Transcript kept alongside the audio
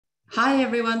Hi,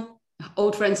 everyone.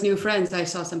 Old friends, new friends. I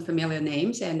saw some familiar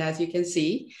names. And as you can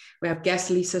see, we have guest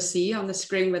Lisa C on the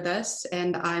screen with us.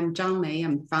 And I'm Zhang Mei.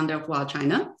 I'm founder of Wild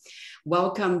China.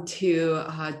 Welcome to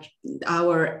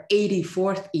our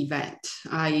 84th event.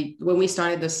 When we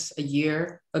started this a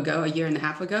year and a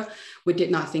half ago, we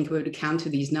did not think we would count to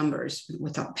these numbers. We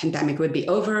thought pandemic would be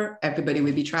over, everybody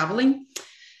would be traveling.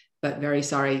 But very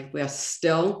sorry, we are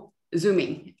still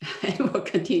Zooming and we'll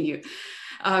continue.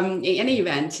 In any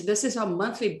event, this is our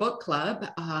monthly book club.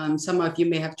 Some of you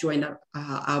may have joined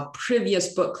our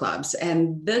previous book clubs.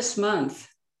 And this month,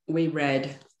 we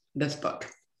read this book,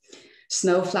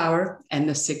 Snowflower and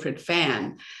the Secret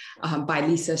Fan by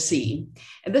Lisa C.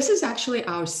 And this is actually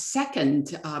our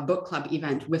second book club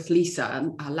event with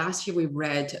Lisa. Last year, we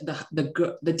read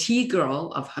the Tea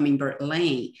Girl of Hummingbird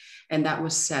Lane, and that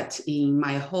was set in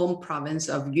my home province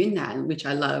of Yunnan, which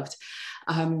I loved.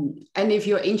 And if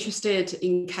you're interested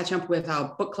in catching up with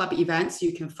our book club events,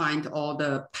 you can find all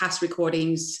the past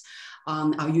recordings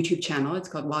on our YouTube channel. It's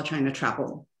called WildChina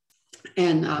Travel.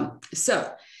 And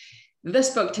so this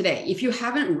book today, if you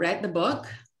haven't read the book,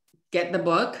 get the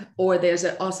book, or there's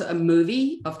also a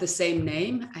movie of the same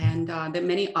name, and there are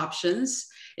many options.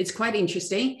 It's quite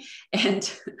interesting. And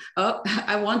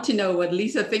I want to know what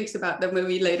Lisa thinks about the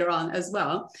movie later on as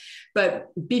well. But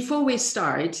before we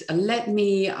start, let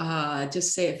me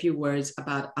just say a few words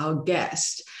about our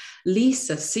guest.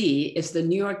 Lisa C is the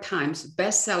New York Times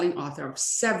best-selling author of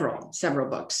several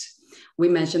books. We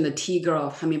mentioned The Tea Girl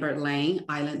of Hummingbird Lane,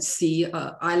 Island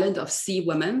of Sea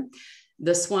Women.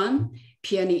 This one,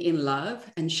 Peony in Love,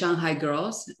 and Shanghai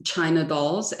Girls, China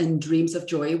Dolls, and Dreams of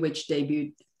Joy, which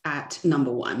debuted at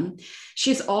 #1.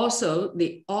 She's also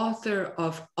the author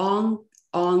of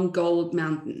On Gold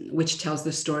Mountain, which tells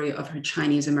the story of her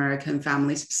Chinese American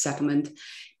family's settlement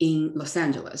in Los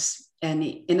Angeles. And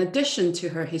in addition to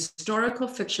her historical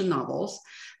fiction novels,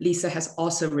 Lisa has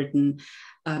also written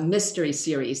a mystery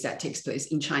series that takes place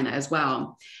in China as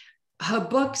well. Her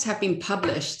books have been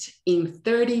published in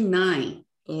 39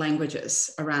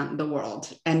 languages around the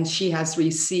world, and she has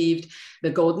received the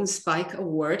Golden Spike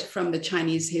Award from the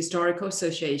Chinese Historical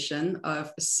Association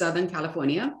of Southern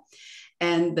California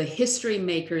and the History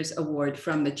Makers Award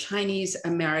from the Chinese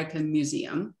American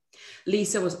Museum.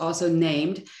 Lisa was also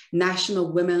named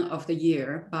National Women of the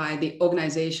Year by the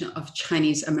Organization of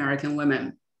Chinese American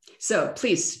Women. So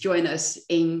please join us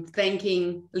in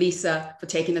thanking Lisa for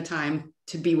taking the time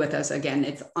to be with us again.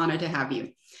 It's an honor to have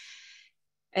you.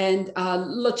 And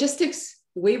logistics,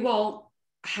 we will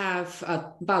have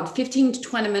about 15 to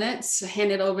 20 minutes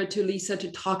handed over to Lisa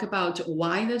to talk about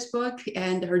why this book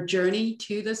and her journey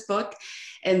to this book.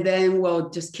 And then we'll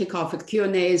just kick off with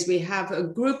Q&As. We have a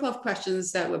group of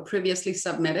questions that were previously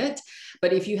submitted,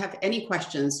 but if you have any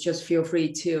questions, just feel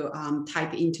free to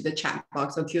type into the chat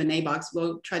box or Q&A box.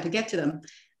 We'll try to get to them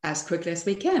as quickly as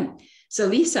we can. So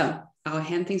Lisa, I'll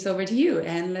hand things over to you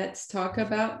and let's talk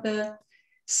about the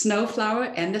Snowflower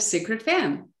and the Secret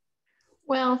Fan.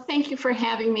 Well, thank you for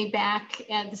having me back.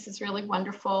 And this is really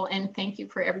wonderful. And thank you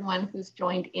for everyone who's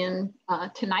joined in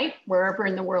tonight, wherever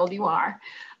in the world you are.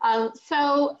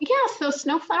 So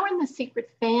Snowflower and the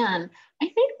Secret Fan. I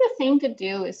think the thing to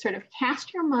do is sort of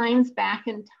cast your minds back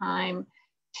in time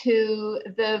to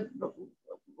the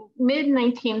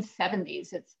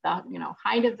mid-1970s. It's the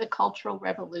height of the Cultural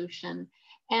Revolution.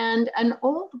 And an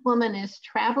old woman is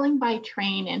traveling by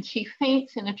train and she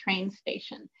faints in a train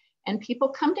station. And people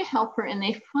come to help her and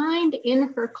they find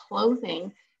in her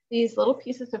clothing these little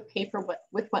pieces of paper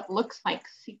with what looks like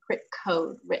secret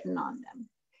code written on them.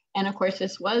 And of course,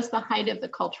 this was the height of the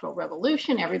Cultural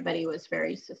Revolution. Everybody was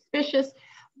very suspicious,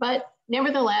 but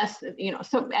nevertheless,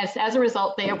 so as a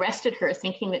result, they arrested her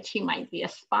thinking that she might be a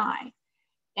spy.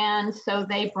 And so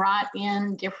they brought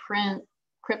in different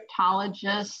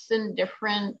cryptologists and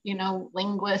different,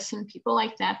 linguists and people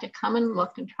like that to come and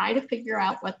look and try to figure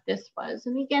out what this was.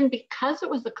 And again, because it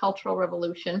was the Cultural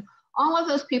Revolution, all of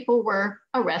those people were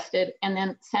arrested and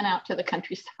then sent out to the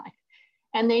countryside.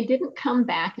 And they didn't come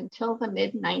back until the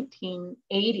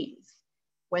mid-1980s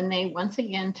when they once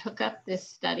again took up this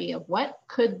study of what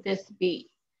could this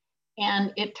be.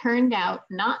 And it turned out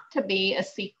not to be a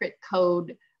secret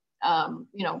code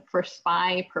for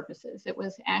spy purposes. It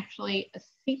was actually a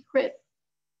secret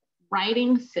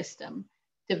writing system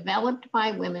developed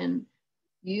by women,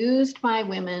 used by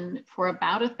women for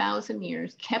about 1,000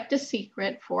 years, kept a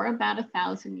secret for about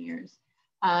 1,000 years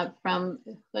from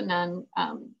Hunan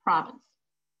province.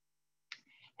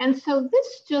 And so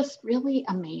this just really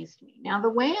amazed me. Now, the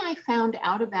way I found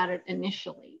out about it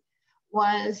initially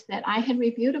was that I had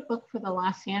reviewed a book for the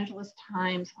Los Angeles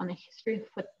Times on the history of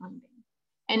foot binding.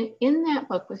 And in that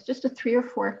book was just a 3 or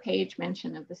 4 page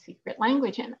mention of the secret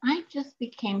language. And I just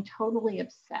became totally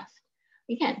obsessed.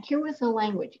 Again, here was a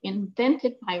language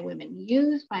invented by women,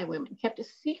 used by women, kept a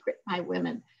secret by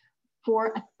women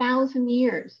for 1,000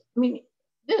 years. I mean,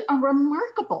 a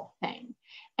remarkable thing.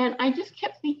 And I just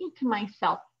kept thinking to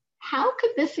myself, how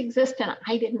could this exist and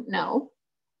I didn't know?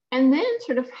 And then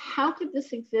sort of, how could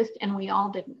this exist and we all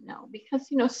didn't know? Because,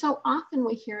 you know, so often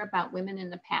we hear about women in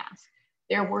the past.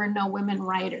 There were no women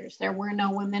writers. There were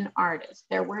no women artists.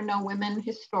 There were no women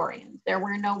historians. There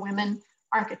were no women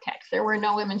architects. There were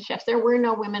no women chefs. There were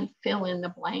no women fill in the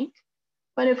blank.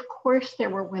 But of course, there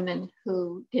were women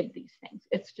who did these things.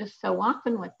 It's just so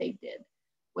often what they did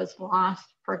was lost,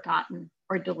 forgotten,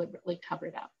 or deliberately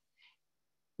covered up.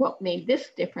 What made this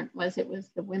different was it was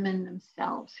the women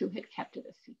themselves who had kept it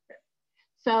a secret.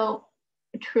 So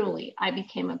truly, I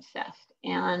became obsessed.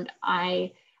 And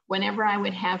whenever I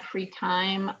would have free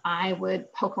time, I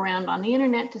would poke around on the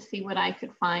internet to see what I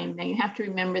could find. Now you have to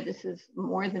remember this is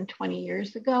more than 20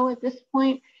 years ago at this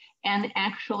point. And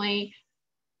actually,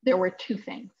 there were 2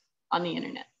 things on the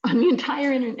internet, on the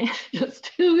entire internet, just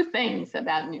 2 things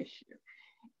about an issue.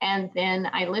 And then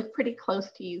I lived pretty close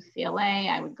to UCLA.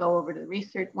 I would go over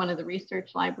to one of the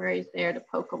research libraries there to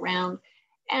poke around.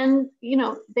 And, you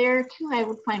know, there too, I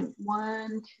would find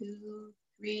 1, 2,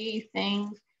 3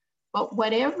 things. But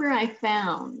whatever I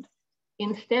found,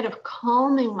 instead of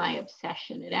calming my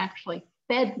obsession, it actually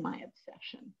fed my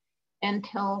obsession.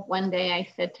 Until one day I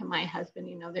said to my husband,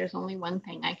 you know, there's only one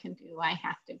thing I can do. I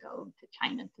have to go to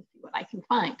China to see what I can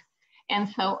find. And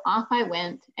so off I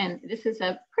went, and this is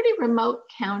a pretty remote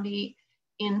county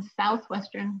in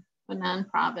southwestern Hunan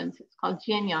province. It's called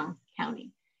Jianyang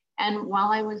County. And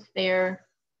while I was there,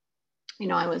 you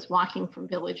know, I was walking from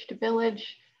village to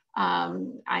village.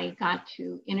 I got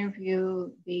to interview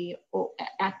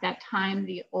at that time,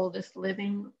 the oldest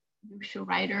living Wushu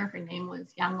writer. Her name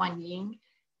was Yang Wanying.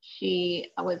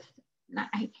 She was,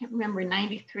 I can't remember,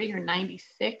 93 or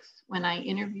 96 when I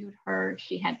interviewed her.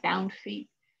 She had bound feet.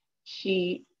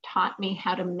 She taught me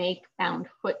how to make bound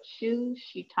foot shoes.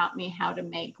 She taught me how to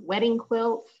make wedding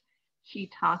quilts.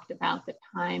 She talked about the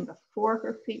time before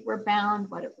her feet were bound,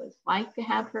 what it was like to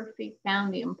have her feet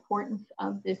bound, the importance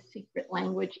of this secret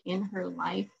language in her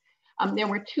life. There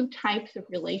were 2 types of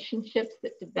relationships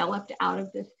that developed out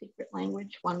of this secret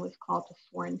language. One was called a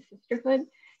sworn sisterhood,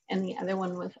 and the other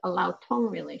one was a Lao Tong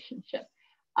relationship.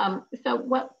 So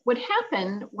what would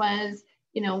happen was,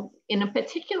 you know, in a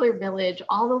particular village,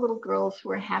 all the little girls who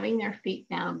were having their feet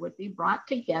bound would be brought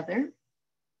together.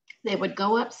 They would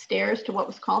go upstairs to what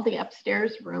was called the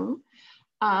upstairs room,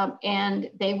 and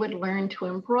they would learn to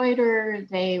embroider.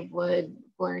 They would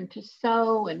learn to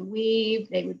sew and weave.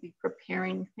 They would be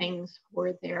preparing things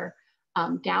for their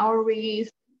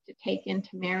dowries to take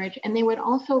into marriage. And they would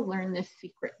also learn this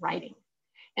secret writing.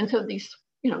 And so these,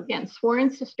 you know, again,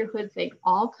 sworn sisterhoods, they'd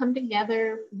all come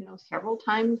together, you know, several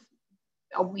times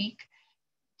a week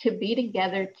to be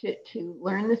together to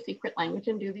learn the secret language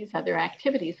and do these other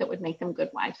activities that would make them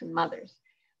good wives and mothers.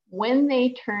 When they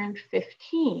turned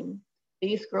 15,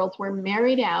 these girls were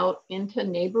married out into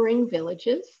neighboring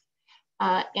villages.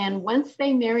 And once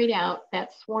they married out,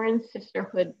 that sworn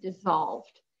sisterhood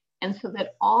dissolved. And so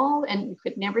that and you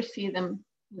could never see them,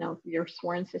 you know, your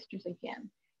sworn sisters again.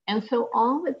 And so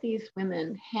all that these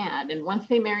women had, and once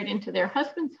they married into their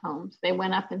husbands' homes, they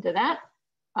went up into that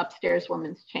upstairs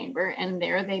woman's chamber, and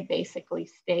there they basically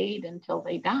stayed until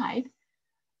they died.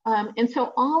 And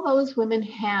so all those women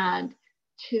had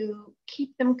to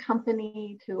keep them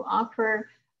company, to offer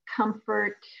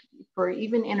comfort, for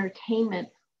even entertainment,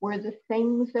 were the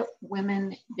things that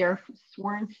women, their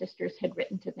sworn sisters, had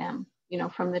written to them, you know,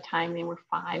 from the time they were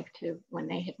 5 to when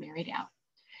they had married out.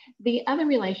 The other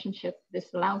relationship,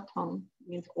 this Lao Tong,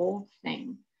 means old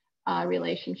same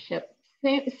relationship,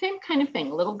 same kind of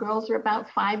thing. Little girls are about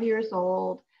 5 years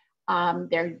old.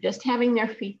 They're just having their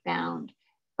feet bound.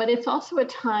 But it's also a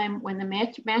time when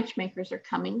the matchmakers are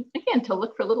coming, again, to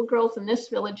look for little girls in this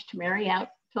village to marry out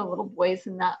to little boys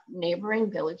in the neighboring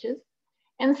villages.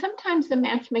 And sometimes the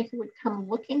matchmaker would come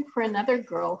looking for another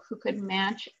girl who could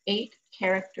match 8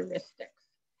 characteristics.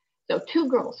 So 2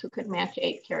 girls who could match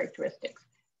 8 characteristics,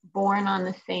 born on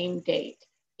the same date,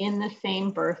 in the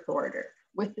same birth order,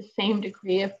 with the same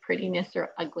degree of prettiness or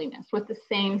ugliness, with the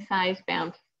same size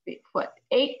bound foot.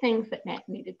 8 things that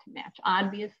needed to match,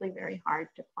 obviously very hard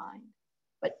to find.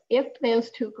 But if those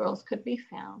 2 girls could be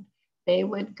found, they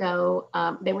would go,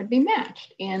 they would be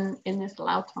matched in this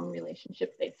Lao Tong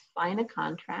relationship. They'd sign a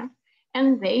contract,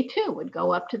 and they too would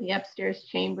go up to the upstairs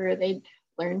chamber. They'd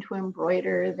learn to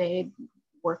embroider. They'd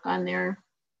work on their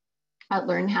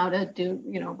learn how to do,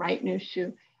 write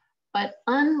nushu. But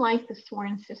unlike the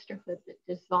sworn sisterhood that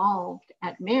dissolved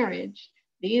at marriage,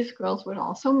 these girls would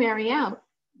also marry out,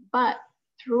 but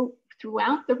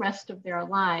throughout the rest of their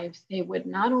lives, they would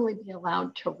not only be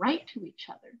allowed to write to each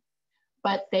other,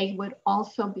 but they would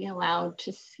also be allowed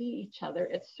to see each other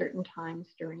at certain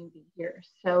times during the year.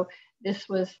 So this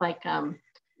was like, a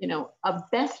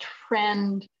best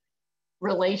friend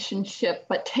relationship,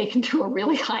 but taken to a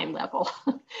really high level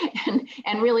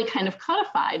and really kind of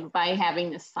codified by having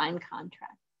this signed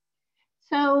contract.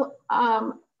 So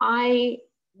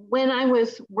when I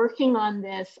was working on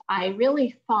this, I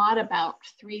really thought about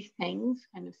three things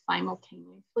kind of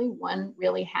simultaneously. One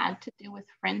really had to do with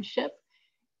friendship.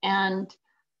 And,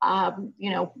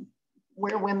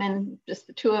 we're women, just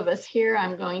the two of us here.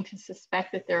 I'm going to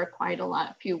suspect that there are quite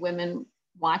a few women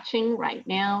watching right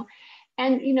now.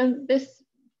 And, this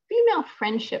female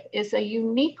friendship is a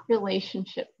unique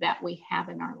relationship that we have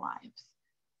in our lives.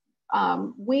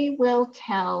 We will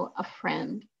tell a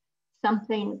friend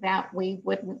something that we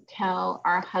wouldn't tell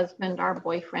our husband, our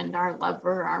boyfriend, our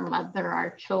lover, our mother,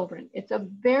 our children. It's a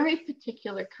very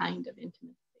particular kind of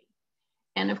intimacy.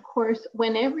 And of course,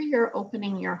 whenever you're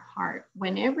opening your heart,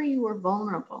 whenever you are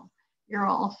vulnerable, you're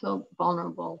also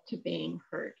vulnerable to being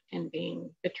hurt and being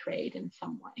betrayed in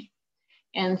some way.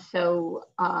 And so,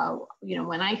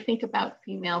 when I think about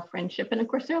female friendship, and of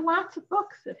course, there are lots of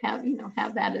books that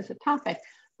have that as a topic,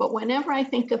 but whenever I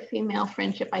think of female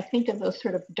friendship, I think of those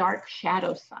sort of dark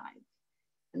shadow sides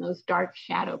and those dark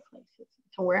shadow places.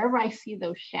 So wherever I see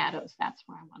those shadows, that's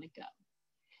where I want to go.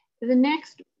 The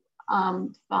next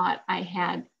thought I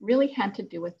had really had to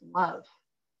do with love.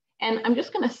 And I'm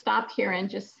just going to stop here and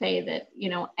just say that,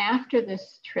 after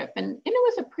this trip, and it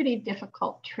was a pretty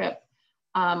difficult trip.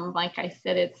 Like I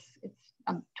said, it's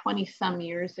 20 some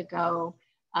years ago.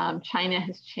 China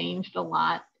has changed a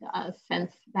lot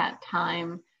since that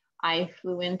time. I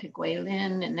flew into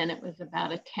Guilin, and then it was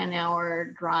about a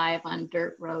 10-hour drive on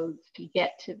dirt roads to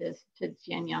get to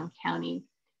Jianyang County.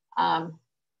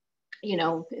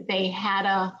 They had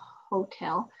a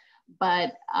hotel,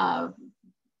 but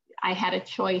I had a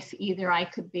choice. Either I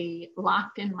could be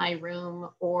locked in my room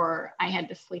or I had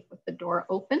to sleep with the door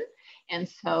open. And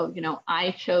so,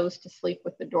 I chose to sleep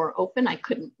with the door open. I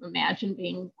couldn't imagine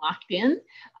being locked in.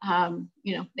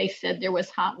 They said there was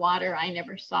hot water. I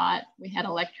never saw it. We had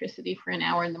electricity for an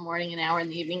hour in the morning, an hour in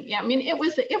the evening. Yeah, I mean, it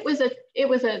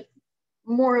was a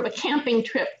more of a camping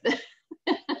trip.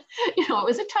 It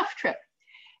was a tough trip.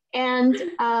 And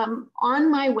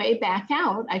on my way back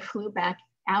out, I flew back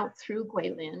out through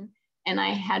Guilin, and I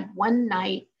had one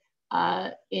night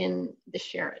in the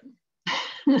Sheraton.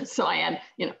 So I had,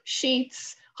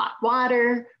 sheets, hot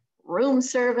water, room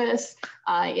service.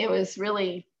 It was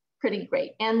really pretty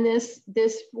great. And this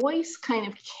voice kind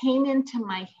of came into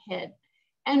my head.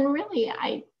 And really,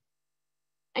 I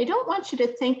don't want you to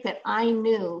think that I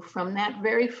knew from that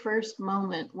very first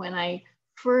moment when I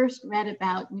first read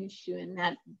about nushu in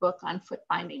that book on foot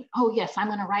binding. Oh yes, I'm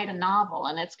going to write a novel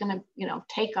and it's going to,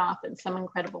 take off in some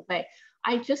incredible way.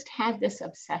 I just had this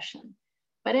obsession.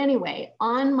 But anyway,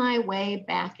 on my way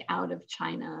back out of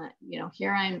China,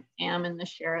 here I am in the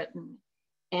Sheraton,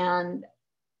 and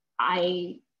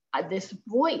this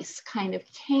voice kind of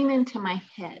came into my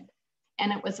head,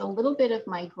 and it was a little bit of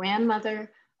my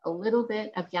grandmother, a little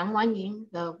bit of Yang Wanying,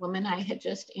 the woman I had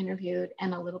just interviewed,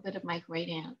 and a little bit of my great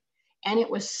aunt. And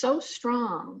it was so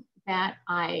strong that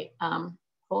I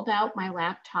pulled out my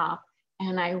laptop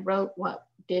and I wrote what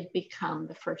did become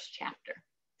the first chapter.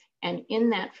 And in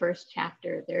that first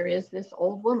chapter, there is this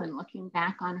old woman looking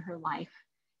back on her life.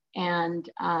 And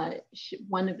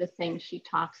one of the things she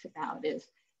talks about is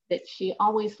that she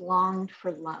always longed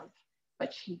for love,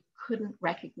 but she couldn't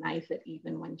recognize it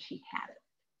even when she had it.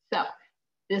 So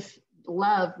this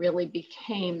love really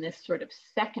became this sort of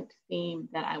second theme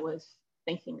that I was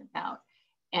thinking about.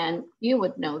 And you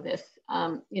would know this,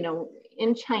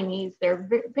 in Chinese, there are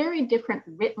very different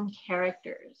written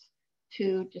characters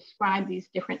to describe these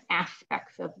different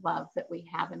aspects of love that we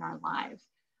have in our lives.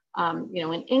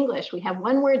 In English, we have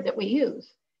one word that we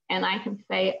use, and I can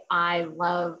say, I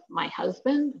love my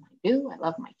husband, and I do, I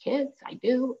love my kids, I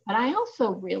do, but I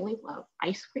also really love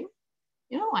ice cream.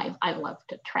 I love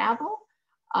to travel.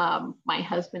 My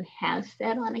husband has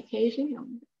said on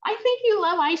occasion, I think you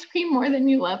love ice cream more than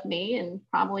you love me, and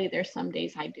probably there's some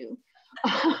days I do.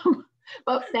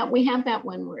 But that we have that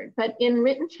one word. But in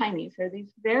written Chinese, there are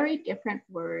these very different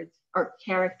words or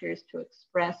characters to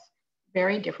express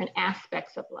very different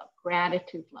aspects of love: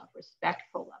 gratitude love,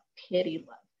 respectful love, pity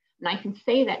love. And I can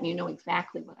say that and you know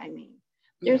exactly what I mean.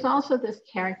 There's also this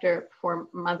character for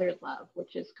mother love,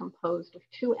 which is composed of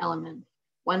two elements.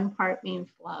 One part means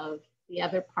love, the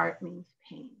other part means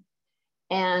pain.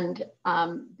 And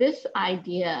this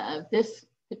idea of this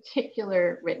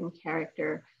particular written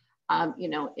character,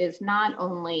 is not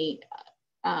only,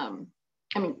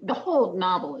 the whole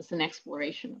novel is an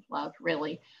exploration of love,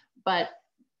 really, but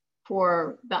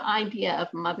for the idea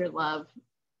of mother love,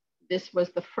 this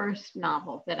was the first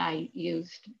novel that I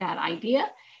used that idea.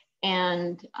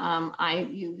 And I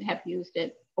have used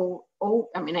it,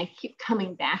 I keep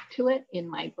coming back to it in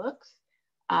my books.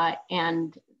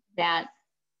 And that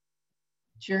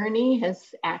journey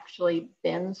has actually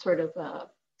been sort of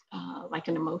like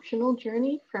an emotional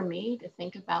journey for me to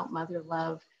think about mother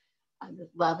love,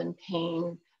 love and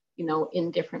pain, in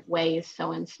different ways.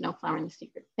 So in Snowflower and the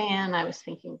Secret Fan, I was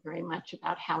thinking very much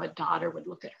about how a daughter would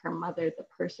look at her mother, the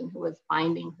person who was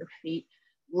binding her feet,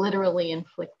 literally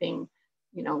inflicting,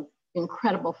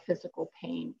 incredible physical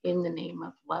pain in the name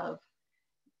of love.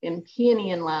 In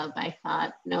Peony in Love, I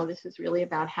thought, no, this is really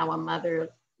about how a mother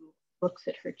looks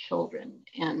at her children.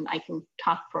 And I can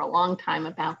talk for a long time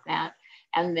about that.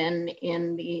 And then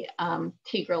in the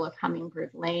Tea-Girl of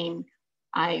Hummingbird Lane,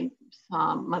 I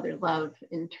saw mother love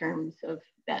in terms of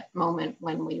that moment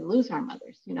when we lose our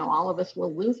mothers. All of us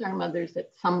will lose our mothers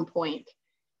at some point,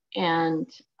 and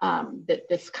that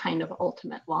this kind of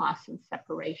ultimate loss and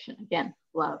separation, again,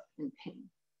 love and pain.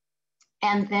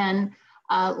 And then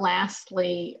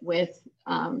lastly, with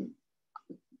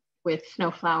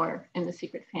Snowflower and the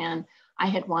Secret Fan, I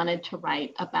had wanted to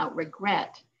write about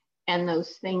regret and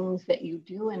those things that you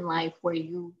do in life where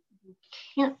you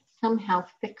can't somehow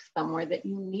fix them, or that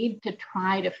you need to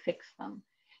try to fix them,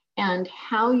 and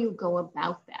how you go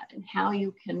about that, and how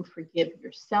you can forgive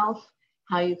yourself,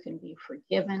 how you can be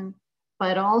forgiven,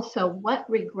 but also what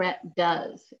regret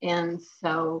does. And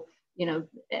so,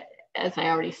 as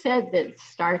I already said, that it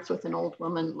starts with an old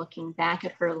woman looking back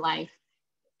at her life,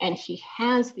 and she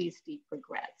has these deep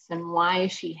regrets, and why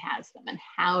she has them, and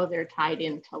how they're tied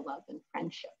into love and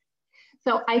friendship.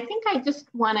 So I think I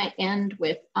just want to end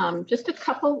with just a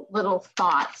couple little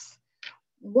thoughts.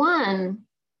 One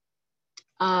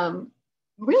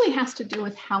really has to do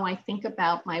with how I think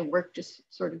about my work, just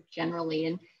sort of generally.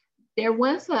 And there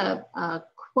was a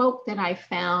quote that I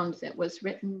found that was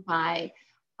written by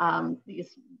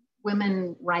these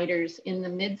women writers in the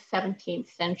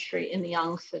mid-17th century in the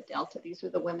Yangtze Delta. These were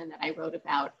the women that I wrote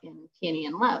about in Peony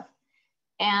in Love.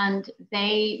 And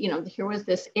they, here was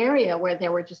this area where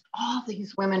there were just all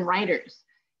these women writers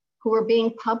who were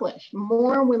being published,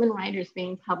 more women writers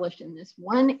being published in this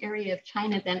one area of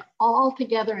China than all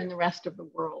together in the rest of the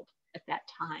world at that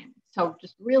time. So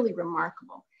just really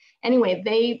remarkable. Anyway,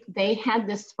 they had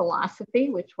this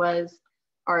philosophy, which was,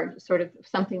 or sort of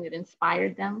something that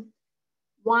inspired them.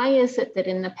 Why is it that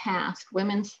in the past,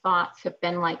 women's thoughts have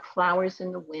been like flowers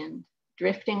in the wind,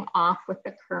 drifting off with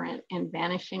the current and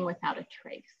vanishing without a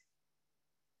trace?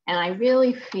 And I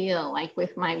really feel like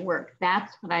with my work,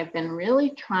 that's what I've been really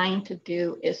trying to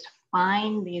do, is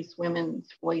find these women's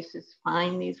voices,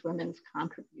 find these women's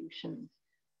contributions,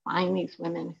 find these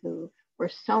women who were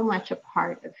so much a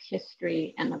part of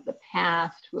history and of the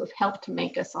past, who have helped to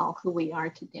make us all who we are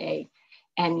today.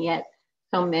 And yet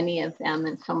so many of them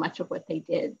and so much of what they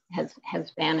did has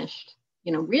vanished,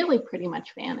 really pretty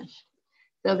much vanished.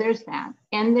 So there's that.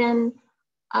 And then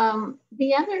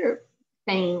the other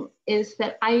thing is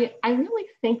that I really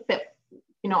think that,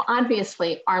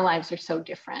 obviously our lives are so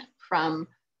different from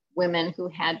women who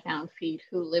had bound feet,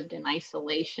 who lived in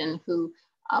isolation, who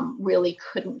really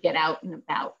couldn't get out and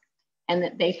about, and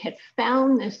that they had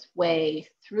found this way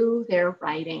through their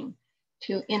writing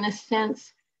to, in a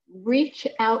sense, reach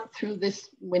out through this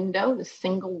window, the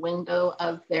single window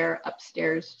of their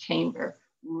upstairs chamber,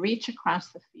 reach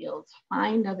across the fields,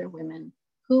 find other women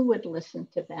who would listen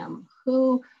to them,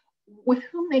 with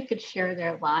whom they could share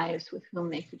their lives, with whom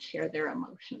they could share their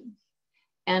emotions.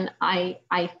 And I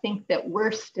think that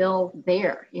we're still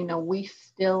there, we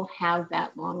still have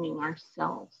that longing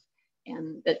ourselves.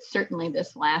 And that certainly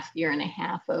this last year and a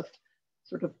half of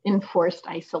sort of enforced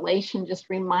isolation just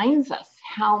reminds us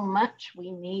how much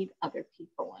we need other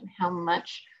people, and how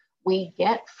much we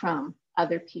get from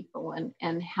other people,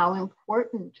 and how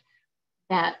important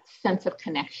that sense of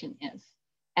connection is,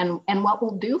 and what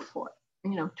we'll do for it,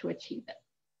 to achieve it.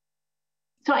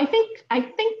 So I think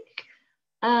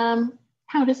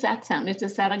how does that sound?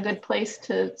 Is that a good place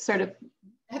to sort of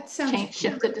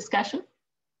shift the discussion?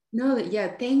 No, yeah,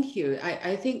 thank you.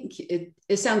 I think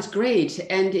it sounds great.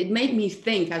 And it made me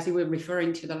think, as you were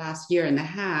referring to the last year and a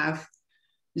half,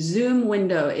 Zoom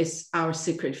window is our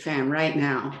secret fan right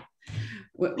now.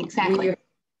 Exactly.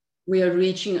 we are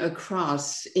reaching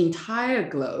across entire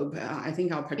globe. I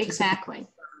think our participants Exactly.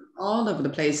 all over the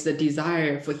place, the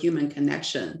desire for human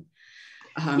connection.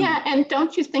 Yeah, and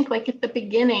don't you think like at the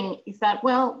beginning, you thought,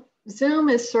 well, Zoom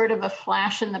is sort of a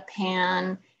flash in the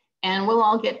pan and we'll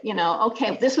all get,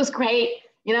 okay, this was great.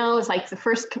 It's like the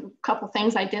first couple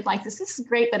things I did like this is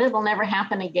great, but it'll never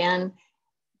happen again.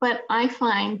 But I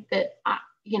find that,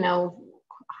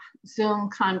 Zoom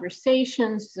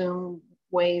conversations, Zoom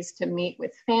ways to meet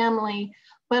with family,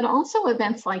 but also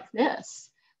events like this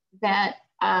that,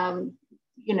 the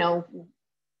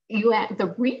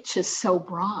reach is so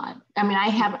broad. I mean, I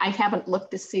haven't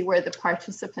looked to see where the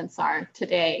participants are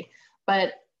today,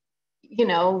 but,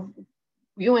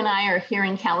 you and I are here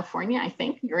in California. I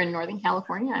think you're in Northern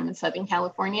California. I'm in Southern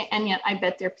California. And yet I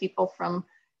bet there are people from,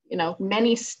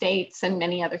 many states and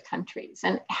many other countries,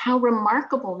 and how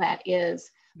remarkable that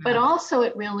is. But also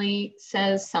it really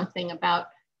says something about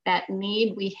that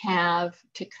need we have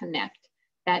to connect,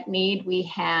 that need we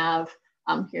have,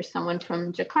 here's someone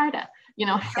from Jakarta,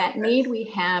 that need we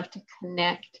have to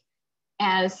connect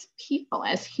as people,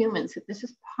 as humans. This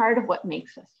is part of what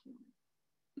makes us human.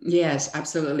 Yes,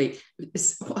 absolutely.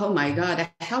 Oh my God,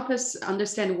 help us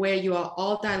understand where you are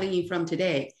all dialing in from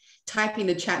today. Type in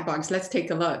the chat box. Let's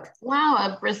take a look.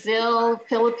 Wow, Brazil,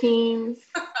 Philippines,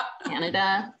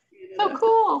 Canada. So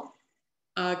cool.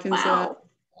 Arkansas, wow.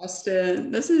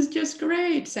 Boston. This is just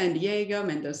great. San Diego,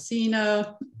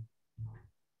 Mendocino.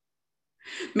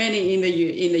 Many in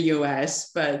the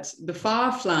US, but the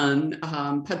far-flung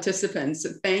participants,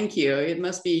 thank you. It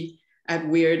must be at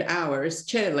weird hours.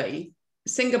 Chile,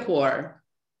 Singapore.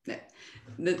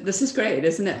 This is great,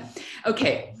 isn't it?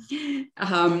 Okay.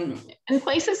 And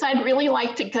places I'd really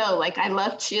like to go. Like I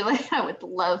love Chile. I would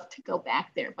love to go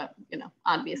back there, but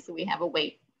obviously we have a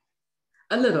wait.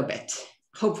 A little bit,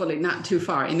 hopefully not too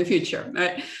far in the future.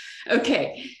 Right?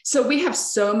 Okay, so we have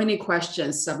so many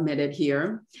questions submitted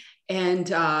here.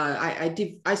 And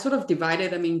I sort of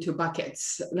divided them into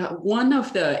buckets. One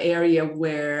of the area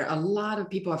where a lot of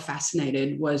people are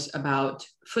fascinated was about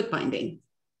foot binding.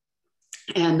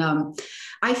 And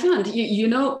I found,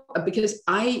 because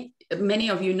many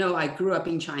of you know, I grew up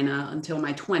in China until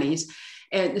my 20s.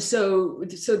 And so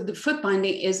the foot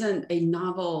binding isn't a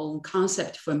novel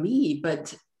concept for me,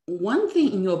 but one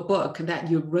thing in your book that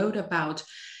you wrote about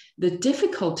the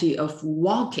difficulty of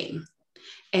walking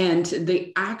and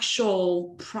the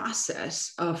actual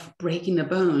process of breaking the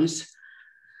bones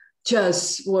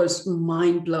just was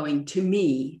mind-blowing to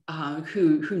me,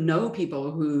 who know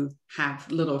people who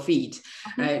have little feet.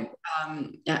 Right?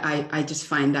 I just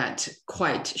find that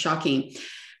quite shocking.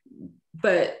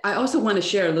 But I also want to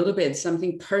share a little bit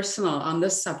something personal on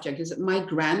this subject. Is that my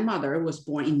grandmother was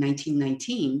born in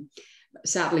 1919,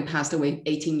 sadly passed away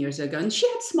 18 years ago, and she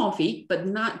had small feet, but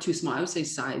not too small. I would say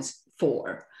size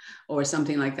 4 or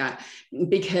something like that,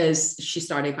 because she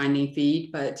started binding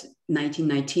feet. But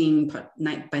 1919, by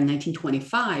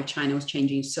 1925, China was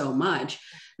changing so much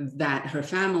that her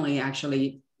family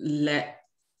actually let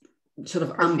sort of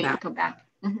her feet come back.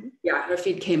 Mm-hmm. Yeah, her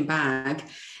feet came back.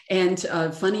 And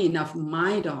funny enough,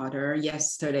 my daughter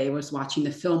yesterday was watching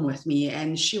the film with me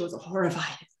and she was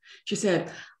horrified. She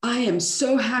said, I am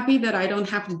so happy that I don't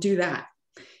have to do that.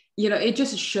 It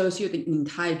just shows you the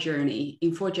entire journey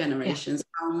in 4 generations,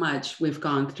 how much we've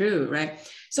gone through, right?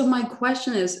 So my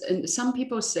question is, and some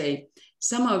people say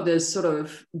some of this sort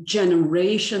of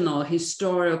generational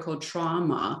historical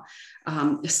trauma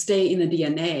stay in the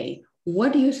DNA.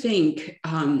 What do you think?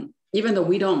 Even though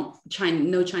we no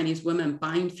Chinese women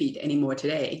bind feet anymore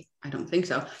today, I don't think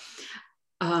so.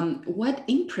 What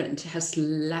imprint has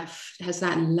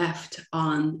that left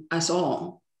on us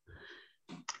all?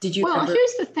 Did you? Well,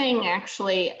 here's the thing,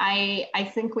 actually.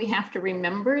 I think we have to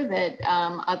remember that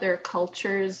other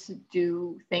cultures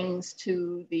do things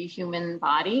to the human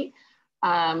body.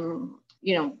 To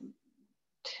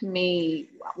me,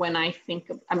 when I think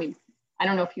of, I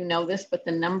don't know if you know this, but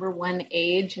the #1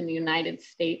 age in the United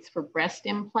States for breast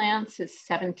implants is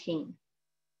 17.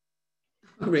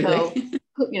 Really?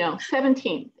 So,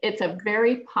 17. It's a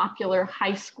very popular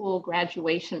high school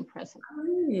graduation present.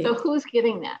 Right. So who's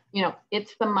giving that?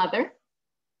 It's the mother.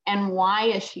 And why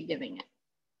is she giving it?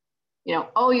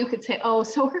 You could say,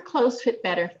 so her clothes fit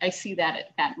better. I see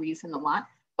that reason a lot.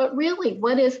 But really,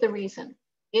 what is the reason?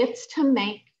 It's to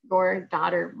make your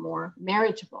daughter more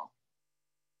marriageable.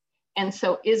 And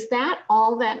so is that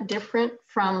all that different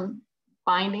from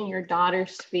binding your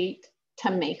daughter's feet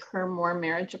to make her more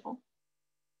marriageable?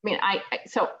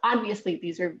 So obviously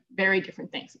these are very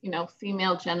different things,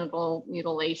 female genital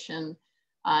mutilation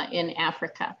in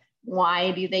Africa.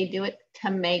 Why do they do it?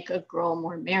 To make a girl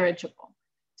more marriageable.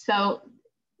 So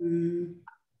Mm.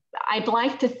 I'd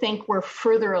like to think we're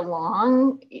further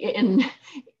along in,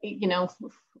 you know,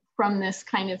 from this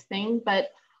kind of thing,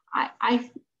 but I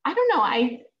don't know.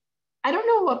 I don't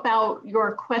know about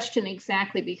your question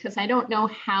exactly, because I don't know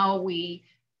how we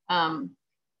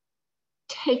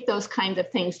take those kinds of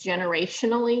things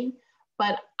generationally,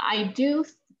 but what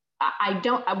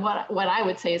I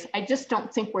would say is I just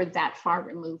don't think we're that far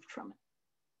removed from it.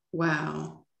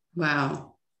 Wow.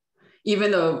 Wow.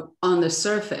 Even though on the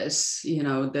surface, you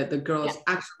know, that the girls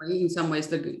actually, in some ways,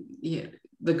 the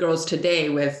girls today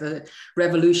with the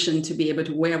revolution to be able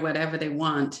to wear whatever they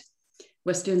want,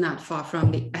 we're still not far from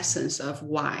the essence of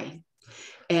why.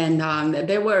 And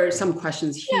there were some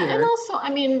questions here. Yeah, and also,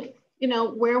 I mean, you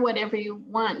know, wear whatever you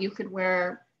want. You could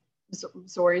wear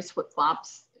Zori's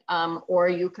flip-flops, or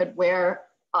you could wear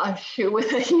a shoe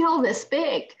with a heel this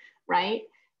big, right?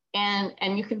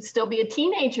 And you can still be a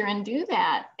teenager and do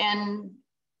that. And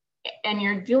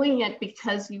you're doing it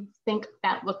because you think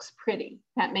that looks pretty,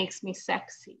 that makes me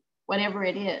sexy, whatever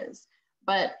it is.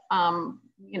 But,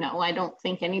 you know, I don't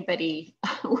think anybody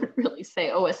would really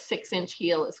say, oh, a 6-inch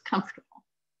heel is comfortable.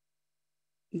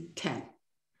 10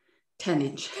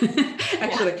 inch.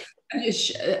 Actually,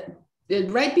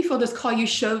 right before this call, you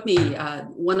showed me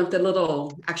one of the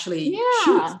little shoes.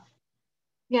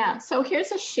 Yeah, so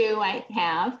here's a shoe I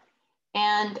have.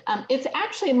 And it's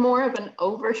actually more of an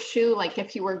overshoe, like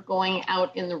if you were going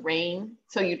out in the rain.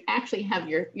 So you'd actually have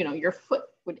your foot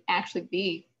would actually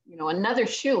be, you know, another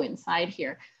shoe inside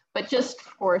here. But just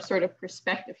for sort of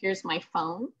perspective, here's my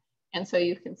phone. And so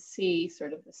you can see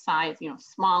sort of the size, you know,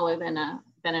 smaller than an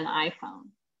iPhone.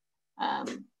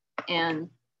 And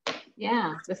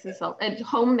yeah, this is it's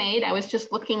homemade. I was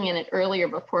just looking in it earlier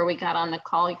before we got on the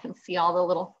call. You can see all the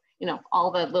little, you know,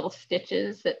 all the little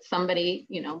stitches that somebody,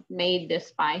 you know, made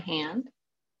this by hand.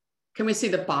 Can we see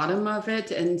the bottom of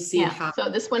it and see how? So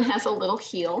this one has a little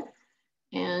heel,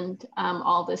 and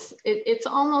all this, it's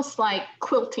almost like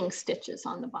quilting stitches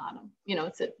on the bottom. You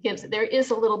know, there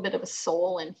is a little bit of a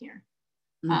sole in here,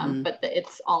 but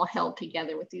it's all held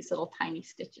together with these little tiny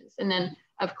stitches. And then,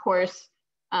 of course,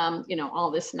 you know,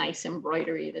 all this nice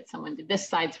embroidery that someone did. This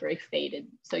side's very faded,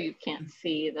 so you can't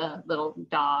see the little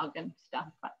dog and stuff.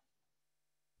 But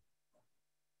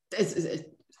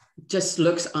it just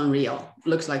looks unreal,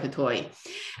 looks like a toy.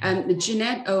 And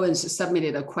Jeanette Owens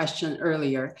submitted a question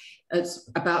earlier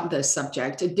about this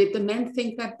subject. Did the men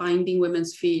think that binding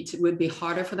women's feet would be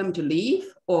harder for them to leave,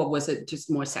 or was it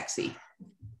just more sexy?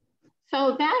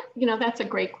 So that, you know, that's a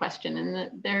great question.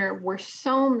 And there were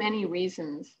so many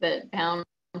reasons that bound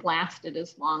lasted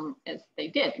as long as they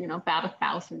did, you know, about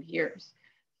 1,000 years.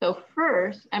 So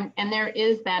first, and there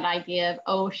is that idea of,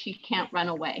 oh, she can't run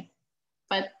away.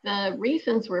 But the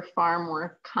reasons were far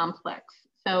more complex.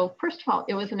 So first of all,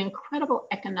 it was an incredible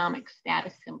economic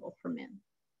status symbol for men.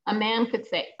 A man could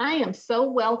say, I am so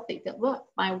wealthy that, look,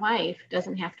 my wife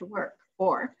doesn't have to work.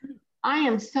 Or I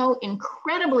am so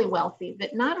incredibly wealthy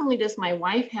that not only does my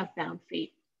wife have bound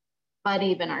feet, but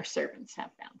even our servants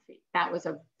have bound feet. That was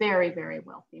a very, very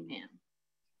wealthy man.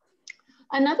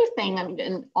 Another thing, I mean,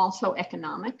 and also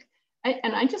economic,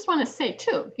 and I just want to say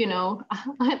too, you know,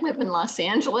 I live in Los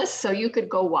Angeles, so you could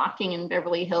go walking in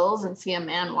Beverly Hills and see a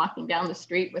man walking down the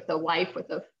street with a wife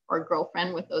or a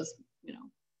girlfriend with those, you know,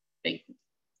 big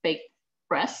fake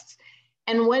breasts.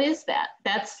 And what is that?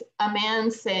 That's a man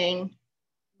saying,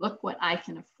 look what I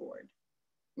can afford.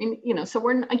 I mean, you know, so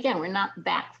we're not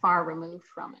that far removed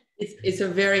from it. It's a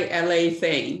very LA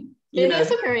thing. It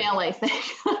is a very LA thing.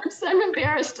 I'm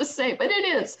embarrassed to say, but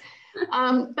it is.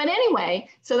 But anyway,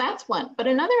 so that's one. But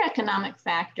another economic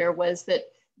factor was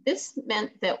that this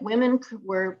meant that women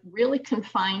were really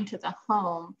confined to the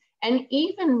home, and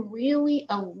even really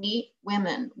elite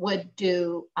women would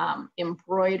do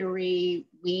embroidery,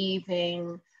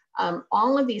 weaving,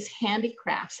 all of these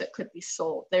handicrafts that could be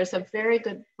sold. There's a very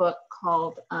good book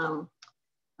called, I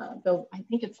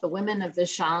think it's The Women of the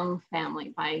Zhang Family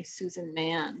by Susan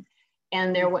Mann.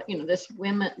 And there was, you know, this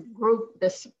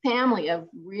family of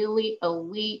really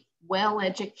elite,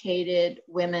 well-educated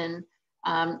women.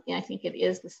 And I think it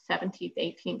is the 17th,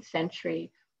 18th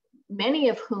century, many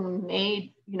of whom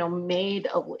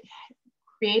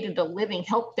created a living,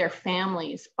 helped their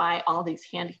families by all these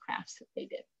handicrafts that they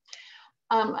did.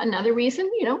 Another reason,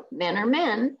 you know, men are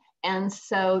men. And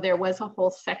so there was a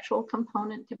whole sexual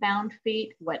component to bound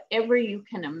feet. Whatever you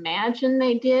can imagine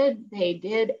they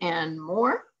did and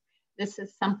more. This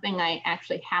is something I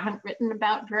actually haven't written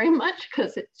about very much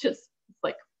because it's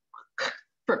like,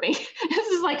 for me, this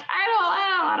is like, I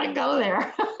don't want to go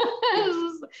there.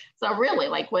 So really,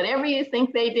 like whatever you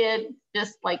think they did,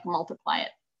 just like multiply it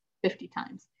 50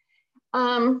 times.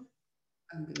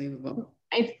 Unbelievable.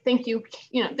 I think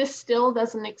this still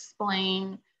doesn't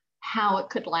explain how it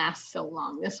could last so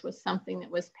long. This was something that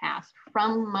was passed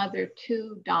from mother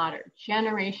to daughter,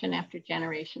 generation after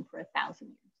generation for 1,000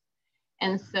 years.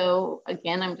 And so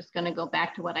again, I'm just going to go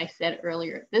back to what I said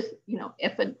earlier.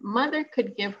 If a mother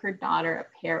could give her daughter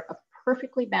a pair of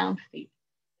perfectly bound feet,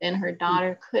 then her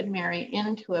daughter could marry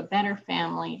into a better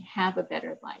family, have a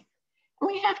better life. And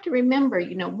we have to remember,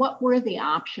 what were the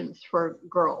options for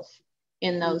girls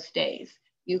in those days?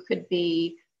 You could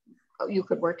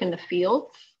work in the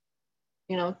fields.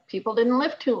 People didn't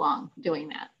live too long doing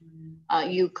that.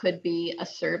 You could be a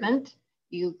servant.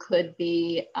 You could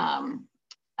be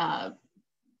a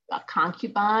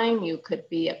concubine, you could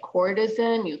be a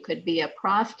courtesan, you could be a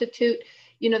prostitute.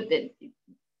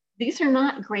 These are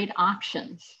not great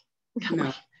options.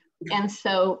 No. And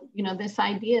so, this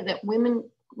idea that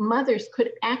mothers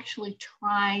could actually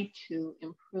try to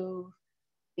improve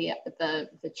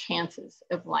the chances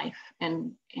of life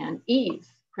and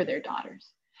ease for their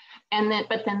daughters.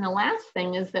 But then the last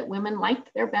thing is that women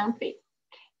liked their bound feet.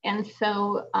 And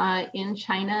so in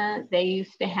China, they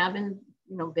used to have in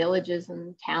villages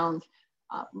and towns,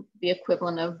 the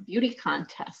equivalent of beauty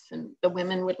contests. And the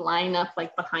women would line up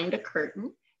like behind a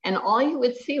curtain, and all you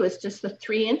would see was just the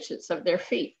 3 inches of their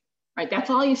feet, right? That's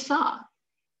all you saw.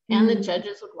 And the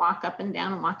judges would walk up and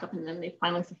down and walk up, and then they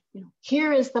finally say,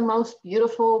 here is the most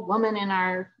beautiful woman in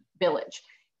our village.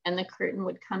 And the curtain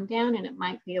would come down, and it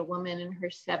might be a woman in her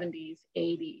 70s,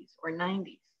 80s, or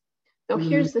 90s. So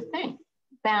here's the thing,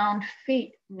 bound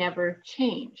feet never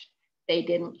changed. They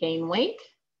didn't gain weight,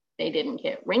 they didn't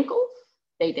get wrinkles,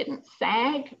 they didn't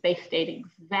sag, they stayed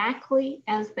exactly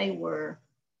as they were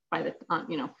by the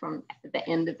from the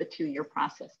end of the 2-year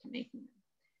process to making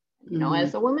them.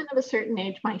 As a woman of a certain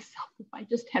age myself, if I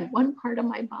just had one part of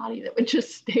my body that would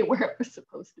just stay where it was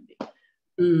supposed to be.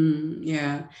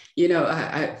 Yeah,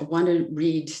 I want to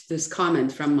read this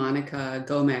comment from Monica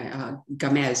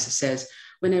Gomez says,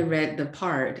 when I read the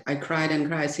part, I cried and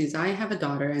cried since I have a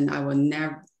daughter and I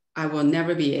will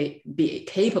never be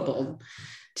capable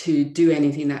to do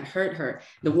anything that hurt her.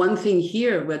 The one thing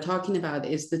here we're talking about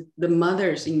is the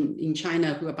mothers in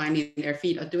China who are binding their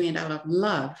feet are doing it out of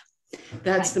love.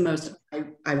 That's the most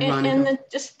ironic. And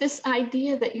just this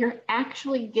idea that you're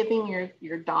actually giving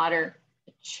your daughter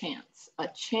a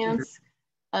chance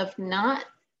of not,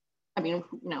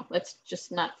 let's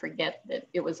just not forget that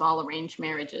it was all arranged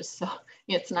marriages. So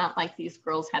it's not like these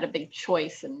girls had a big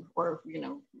choice or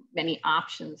many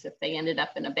options. If they ended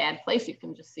up in a bad place, you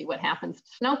can just see what happens to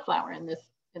Snowflower in this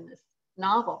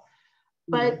novel.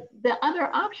 But the other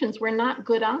options were not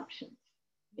good options,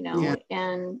 and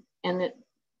that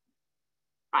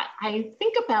I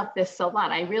think about this a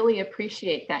lot. I really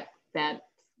appreciate that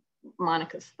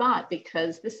Monica's thought,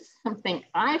 because this is something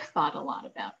I've thought a lot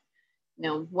about.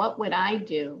 What would I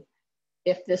do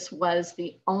if this was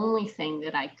the only thing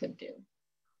that I could do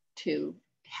to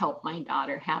help my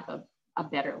daughter have a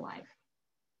better life?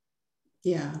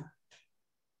 Yeah,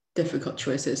 difficult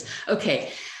choices.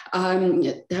 Okay, I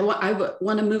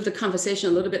want to move the conversation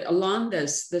a little bit along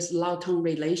this Lao Tong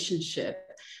relationship.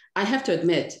 I have to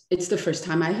admit, it's the first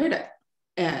time I heard it.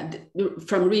 And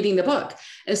from reading the book.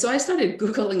 And so I started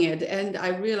Googling it, and I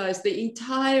realized the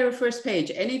entire first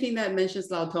page, anything that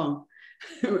mentions Lao Tong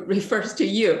refers to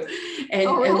you. And,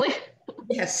 really?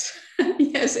 Yes.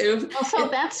 Yes. So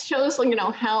that shows,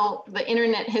 how the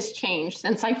internet has changed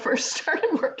since I first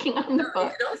started working on the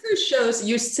book. It also shows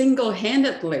you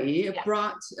single-handedly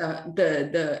brought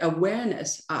the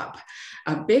awareness up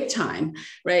big time,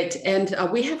 right? And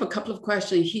we have a couple of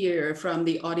questions here from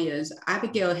the audience.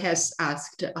 Abigail has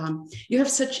asked, you have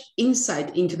such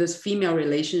insight into this female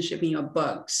relationship in your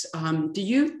books. Do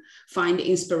you find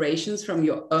inspirations from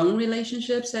your own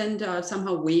relationships and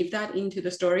somehow weave that into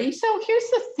the story? So here's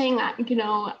the thing, I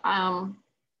don't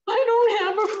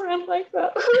have a friend like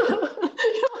that.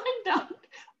 I don't.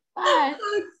 But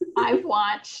I've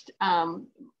watched,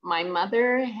 my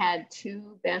mother had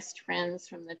 2 best friends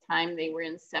from the time they were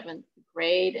in 7th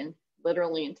grade and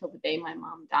literally until the day my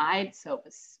mom died. So it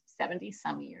was 70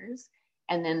 some years.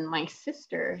 And then my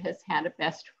sister has had a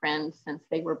best friend since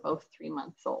they were both 3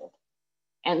 months old.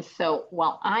 And so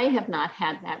while I have not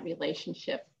had that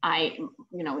relationship, in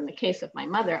the case of my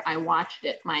mother, I watched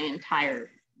it my entire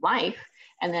life.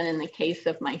 And then in the case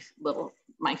of my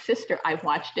sister, I've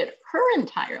watched it her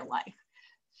entire life.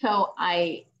 So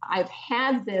I've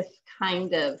had this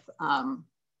kind of,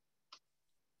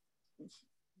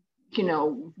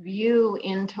 view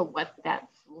into what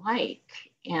that's like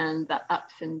and the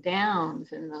ups and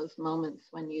downs and those moments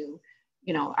when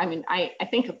I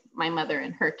think of my mother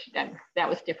and her, that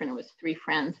was different. It was 3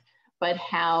 friends. but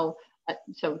how,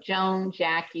 so Joan,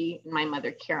 Jackie, and my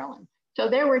mother, Carolyn. So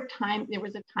there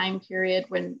was a time period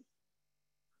when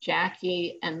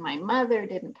Jackie and my mother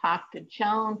didn't talk to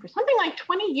Joan for something like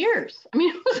 20 years. I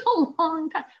mean, it was a long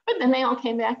time, but then they all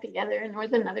came back together. And there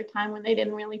was another time when they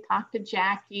didn't really talk to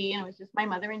Jackie, and it was just my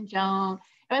mother and Joan.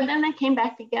 But then they came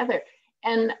back together.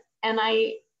 And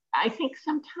I think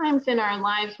sometimes in our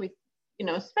lives, we, you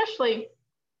know, especially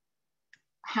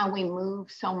how we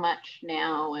move so much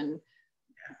now and,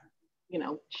 you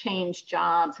know, change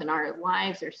jobs, and our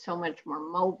lives are so much more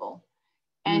mobile.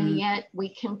 And yet we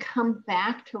can come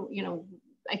back to, you know,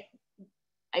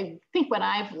 I think what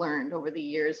I've learned over the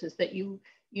years is that you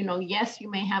know, yes, you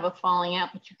may have a falling out,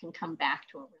 but you can come back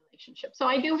to a relationship. So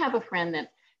I do have a friend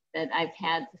that I've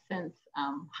had since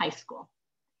high school.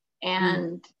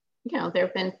 And, you know, there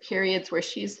have been periods where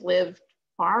she's lived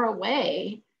far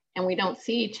away and we don't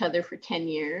see each other for 10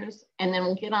 years. And then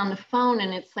we'll get on the phone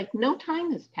and it's like no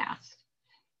time has passed.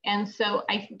 And so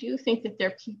I do think that there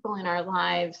are people in our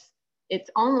lives, it's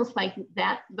almost like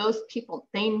that, those people,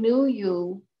 they knew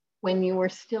you when you were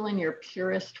still in your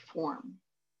purest form.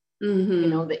 You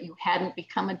know, that you hadn't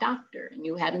become a doctor and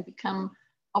you hadn't become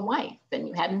a wife and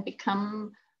you hadn't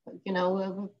become, you know,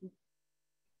 a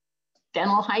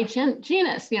dental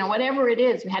hygienist, you know, whatever it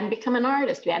is, you hadn't become an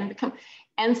artist, you hadn't become,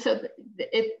 and so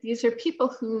these are people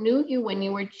who knew you when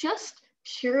you were just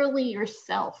purely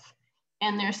yourself.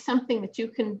 And there's something that you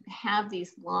can have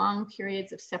these long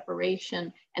periods of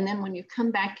separation. And then when you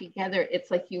come back together, it's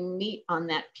like you meet on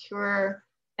that pure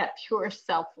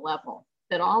self level,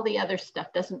 that all the other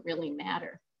stuff doesn't really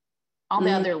matter. All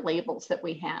the other labels that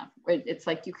we have, where it's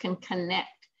like you can connect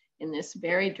in this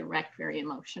very direct, very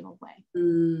emotional way.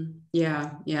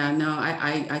 Yeah, no,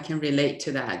 I can relate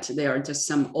to that. They are just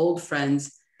some old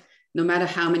friends, no matter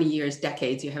how many years,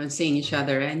 decades you haven't seen each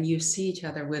other, and you see each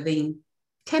other within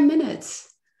 10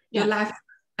 minutes, you laugh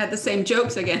at the same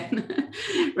jokes again.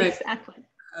 Right. Exactly.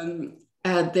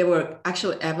 There were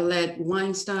actually Evelyn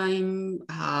Weinstein,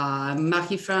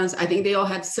 Marie France. I think they all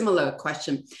had similar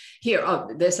question. Here,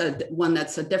 there's one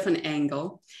that's a different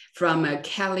angle from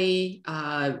Kelly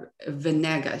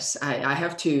Venegas. I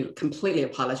have to completely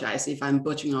apologize if I'm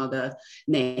butchering all the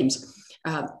names.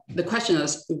 The question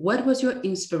is, what was your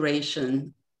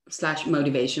inspiration /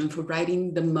 motivation for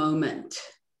writing The Moment?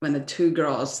 When the two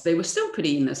girls, they were still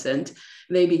pretty innocent,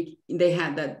 maybe they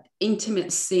had that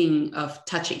intimate scene of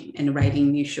touching and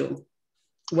writing Nushu.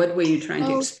 What were you trying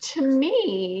to explain? To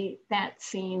me, that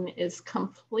scene is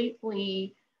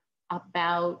completely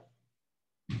about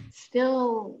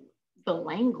still the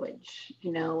language,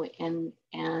 you know,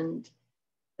 and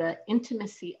the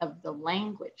intimacy of the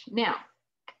language. Now,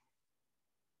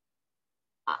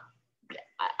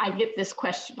 I get this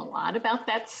question a lot about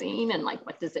that scene and like,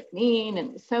 what does it mean?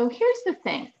 And so here's the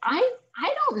thing. I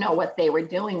don't know what they were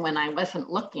doing when I wasn't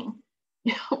looking.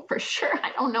 You know, for sure,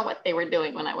 I don't know what they were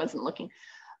doing when I wasn't looking.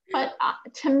 But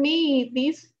to me,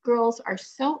 these girls are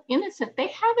so innocent. They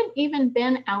haven't even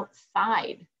been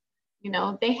outside. You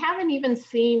know, they haven't even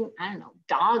seen, I don't know,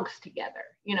 dogs together.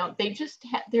 You know, they just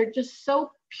they're just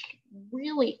so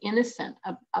really innocent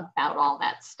about all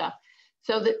that stuff.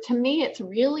 So that to me, it's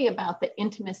really about the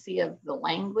intimacy of the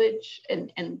language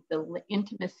and the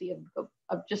intimacy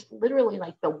of just literally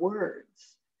like the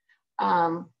words.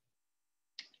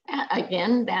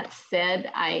 Again, that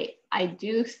said, I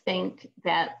do think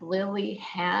that Lily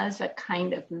has a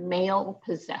kind of male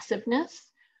possessiveness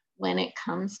when it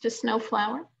comes to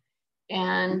Snowflower.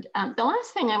 And the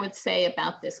last thing I would say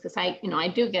about this, because I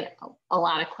do get a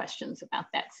lot of questions about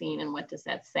that scene and what does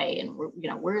that say, and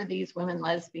were these women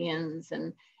lesbians,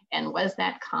 and was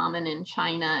that common in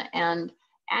China? And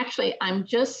actually, I'm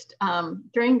just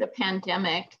during the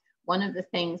pandemic, one of the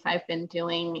things I've been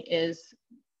doing is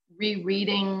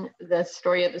rereading The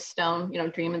Story of the Stone,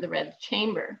 Dream of the Red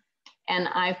Chamber. And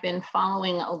I've been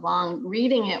following along,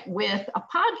 reading it with a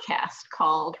podcast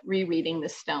called Rereading the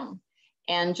Stone.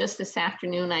 And just this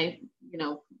afternoon, I,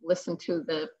 listened to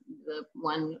the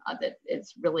one that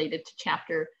is related to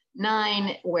chapter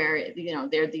 9, where,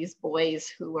 there are these boys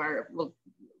who are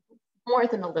more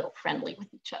than a little friendly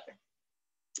with each other.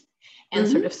 And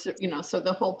sort of, so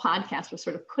the whole podcast was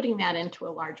sort of putting that into a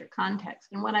larger context.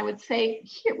 And what I would say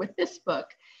here with this book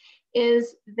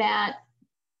is that,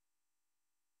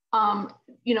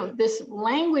 this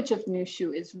language of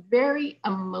Nushu is very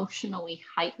emotionally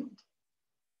heightened.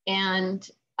 And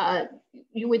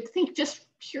you would think just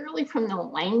purely from the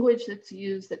language that's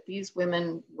used that these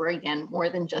women were, again, more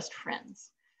than just friends.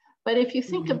 But if you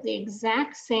think of the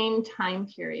exact same time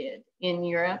period in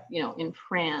Europe, in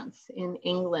France, in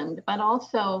England, but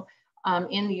also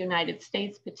in the United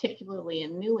States, particularly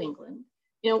in New England,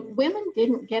 women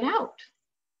didn't get out.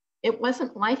 It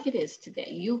wasn't like it is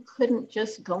today. You couldn't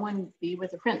just go and be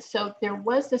with a friend. So there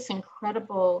was this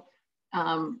incredible,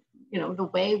 the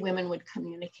way women would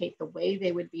communicate, the way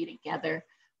they would be together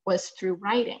was through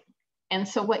writing. And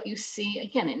so what you see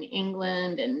again in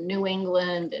England and New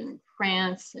England and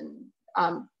France and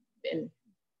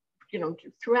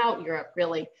throughout Europe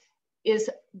really is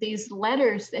these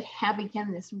letters that have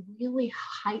again this really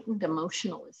heightened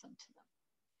emotionalism to them.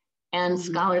 And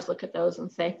scholars look at those and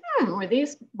say, were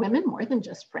these women more than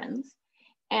just friends?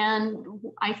 And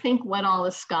I think what all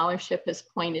the scholarship has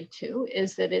pointed to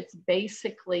is that it's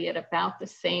basically at about the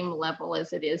same level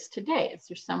as it is today.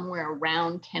 There's somewhere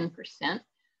around 10%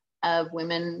 of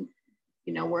women,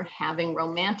 were having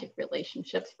romantic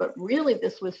relationships, but really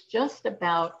this was just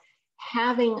about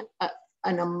having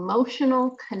an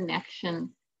emotional connection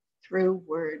through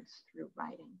words, through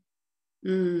writing.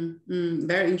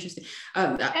 Very interesting.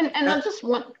 Just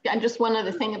one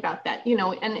other thing about that,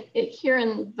 here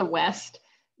in the West,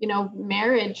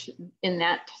 marriage in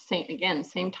that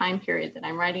same time period that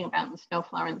I'm writing about in The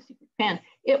Snowflower and the Secret Fan,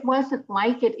 it wasn't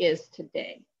like it is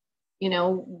today.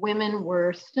 Women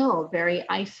were still very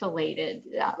isolated,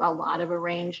 a lot of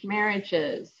arranged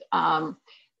marriages.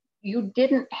 You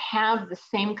didn't have the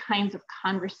same kinds of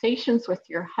conversations with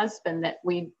your husband that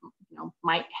we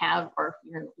might have, or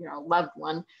your loved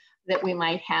one that we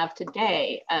might have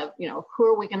today. Who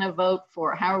are we going to vote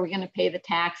for? How are we going to pay the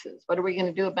taxes? What are we going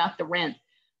to do about the rent?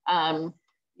 What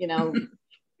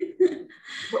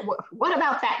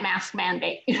about that mask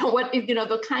mandate?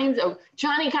 The kinds of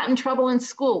Johnny got in trouble in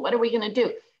school. What are we going to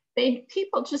do?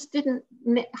 People just didn't,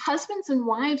 husbands and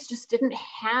wives just didn't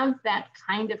have that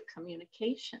kind of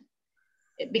communication,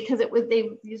 because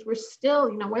these were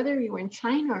still, whether you were in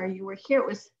China or you were here, it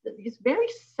was these very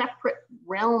separate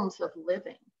realms of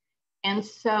living. And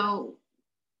so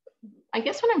I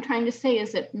guess what I'm trying to say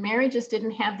is that marriages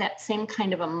didn't have that same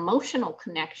kind of emotional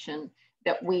connection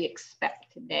that we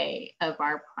expect today of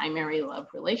our primary love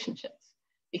relationships,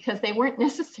 because they weren't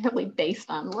necessarily based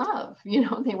on love.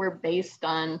 They were based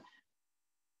on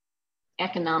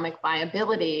economic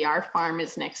viability. Our farm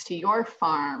is next to your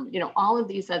farm, all of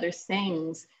these other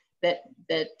things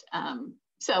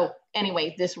so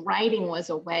anyway, this writing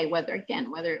was a way, whether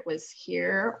it was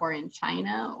here or in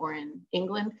China or in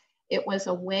England, it was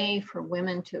a way for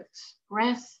women to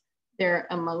express their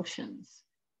emotions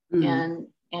and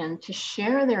to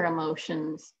share their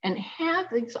emotions and have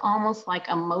these almost like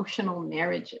emotional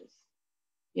marriages,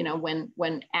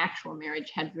 when actual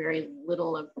marriage had very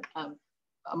little of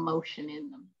emotion in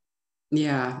them.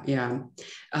 Yeah.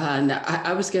 And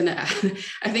I was going to,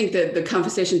 I think that the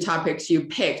conversation topics you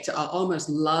picked are almost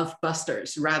love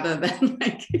busters rather than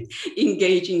like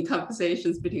engaging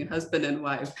conversations between husband and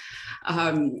wife.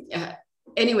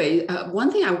 Anyway, one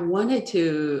thing I wanted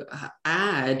to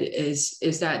add is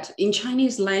that in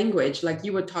Chinese language, like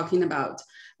you were talking about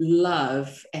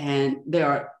love, and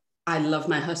I love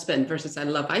my husband versus I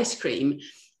love ice cream,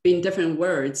 being different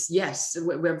words. Yes,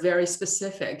 we're very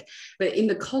specific, but in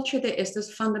the culture there is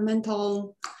this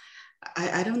fundamental,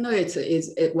 I don't know,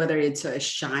 whether it's a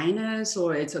shyness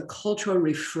or it's a cultural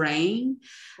refrain.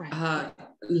 Right.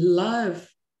 Love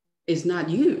is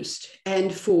not used,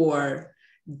 and for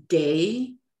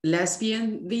gay,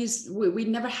 lesbian, we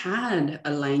never had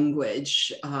a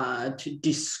language to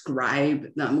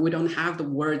describe them. We don't have the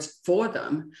words for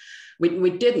them.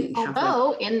 We didn't.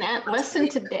 Although in that lesson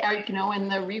today, in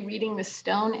the Rereading the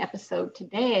Stone episode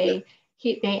today,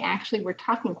 they actually were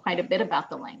talking quite a bit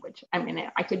about the language. I mean,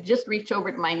 I could just reach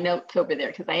over to my notes over there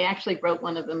because I actually wrote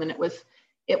one of them, and it was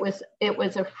a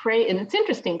phrase, and it's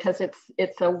interesting because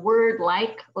it's a word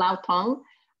like Lao Tong.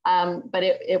 But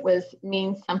it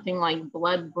means something like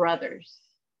blood brothers.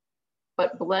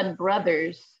 But blood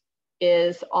brothers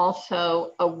is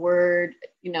also a word,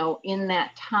 in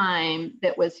that time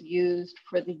that was used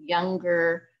for the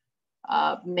younger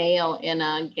male in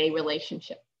a gay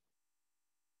relationship.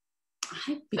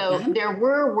 So there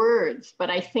were words, but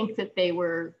I think that they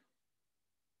were,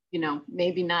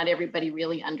 maybe not everybody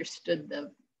really understood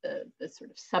the sort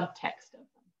of subtext of them.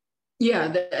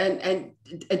 Yeah, and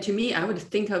to me, I would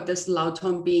think of this Lao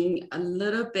Tong being a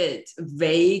little bit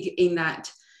vague in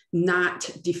that not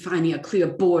defining a clear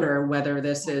border, whether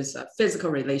this is a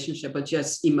physical relationship or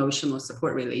just emotional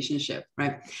support relationship,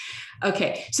 right?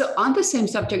 Okay, so on the same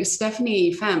subject,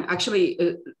 Stephanie Pham actually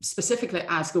specifically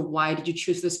asked, why did you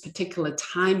choose this particular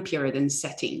time period and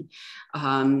setting?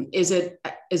 Is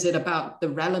it about the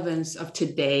relevance of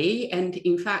today? And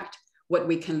in fact, what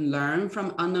we can learn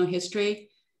from unknown history?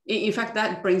 In fact,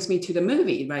 that brings me to the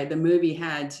movie, right? The movie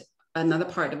had another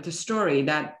part of the story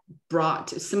that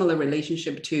brought a similar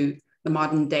relationship to the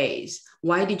modern days.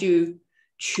 Why did you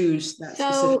choose that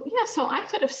specific? So I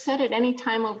could have said it any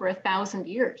time over 1,000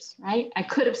 years, right? I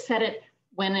could have said it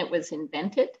when it was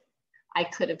invented. I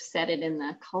could have said it in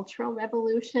the Cultural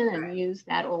Revolution and used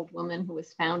that old woman who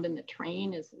was found in the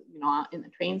train as, in the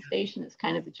train station as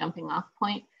kind of the jumping off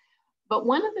point. But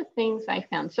one of the things I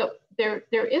found, so there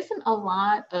isn't a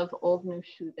lot of old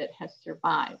Nushu that has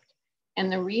survived.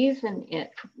 And the reason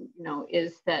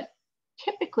is that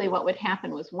typically what would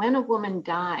happen was when a woman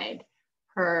died,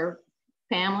 her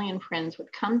family and friends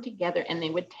would come together and they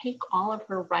would take all of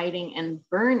her writing and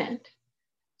burn it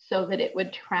so that it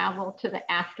would travel to the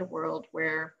afterworld,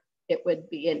 where it would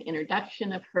be an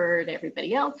introduction of her to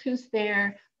everybody else who's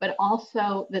there, but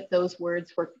also that those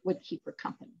words would keep her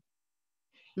company.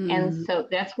 And so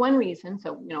that's one reason.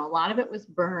 So, a lot of it was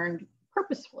burned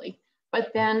purposefully,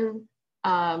 but then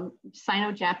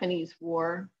Sino-Japanese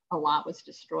War, a lot was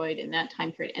destroyed in that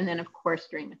time period. And then of course,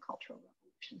 during the Cultural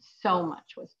Revolution, so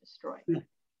much was destroyed.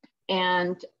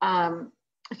 And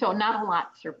so not a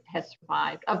lot has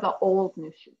survived of the old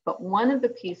Nushu, but one of the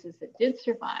pieces that did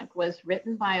survive was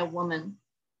written by a woman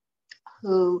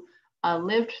who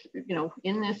lived,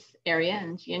 in this area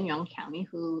in Jianyong County,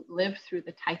 who lived through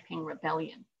the Taiping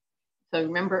Rebellion. So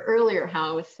remember earlier how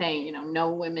I was saying,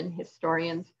 no women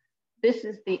historians. This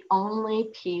is the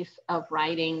only piece of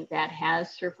writing that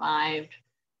has survived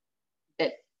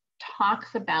that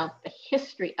talks about the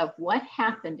history of what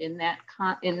happened in that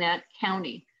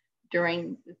county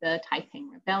during the Taiping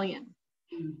Rebellion.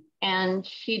 And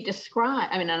she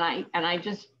described, I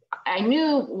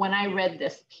knew when I read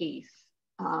this piece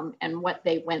and what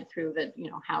they went through, that,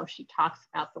 how she talks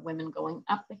about the women going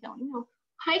up the hill,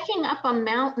 hiking up a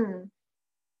mountain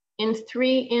in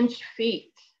 3-inch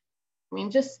feet.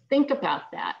 Just think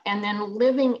about that. And then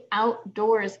living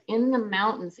outdoors in the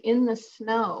mountains, in the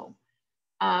snow.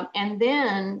 And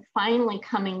then finally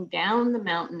coming down the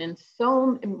mountain, and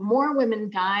so more women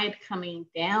died coming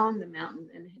down the mountain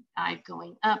than had died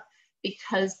going up,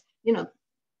 because,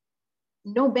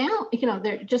 no bound,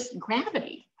 they're just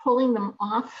gravity pulling them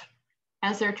off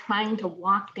as they're trying to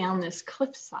walk down this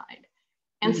cliffside.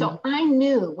 And so I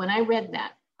knew when I read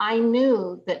that, I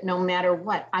knew that no matter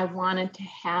what, I wanted to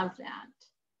have that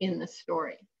in the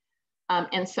story.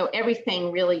 And so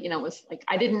everything really, was like,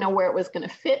 I didn't know where it was going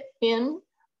to fit in,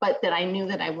 but that I knew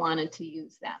that I wanted to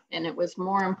use that. And it was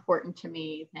more important to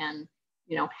me than,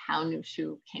 how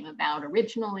Nushu came about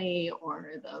originally,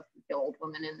 or the old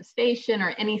woman in the station,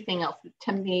 or anything else.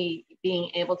 To me, being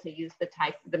able to use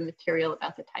the material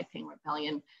about the Taiping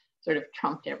Rebellion sort of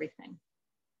trumped everything.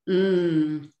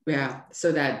 Yeah,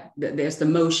 so that there's the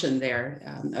motion there,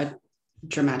 a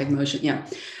dramatic motion. Yeah.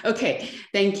 Okay,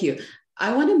 thank you.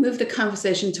 I want to move the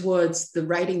conversation towards the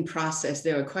writing process.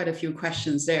 There are quite a few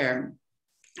questions there,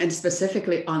 and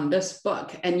specifically on this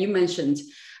book. And you mentioned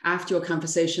after your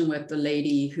conversation with the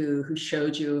lady who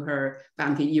showed you her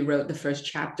bounty, you wrote the first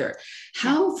chapter.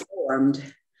 How formed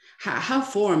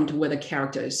were the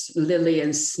characters, Lily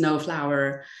and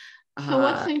Snowflower? So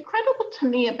what's incredible to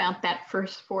me about that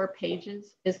first 4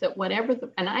 pages is that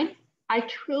and I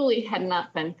truly had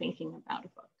not been thinking about a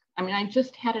book. I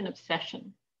just had an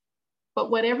obsession, but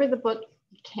whatever the book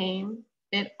became,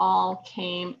 it all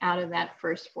came out of that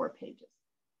first 4 pages.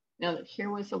 That here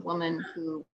was a woman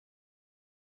who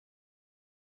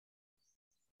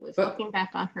was looking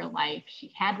back on her life.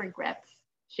 She had regrets.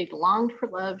 She longed for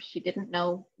love. She didn't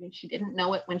know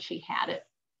it when she had it.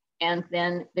 And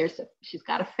then she's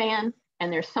got a fan,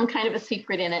 and there's some kind of a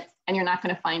secret in it, and you're not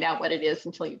going to find out what it is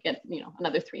until you get,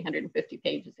 another 350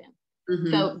 pages in.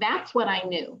 So that's what I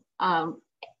knew. I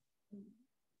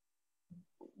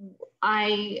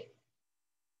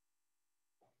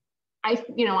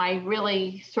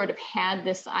really sort of had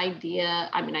this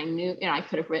idea. I knew, I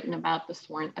could have written about a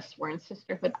sworn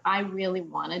sisterhood. I really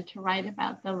wanted to write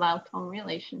about the Lao Tong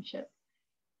relationship.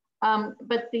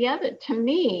 But to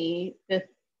me, the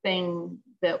thing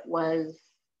that was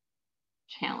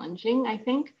challenging, I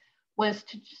think, was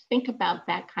to just think about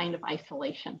that kind of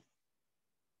isolation.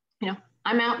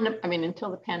 I'm out until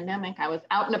the pandemic, I was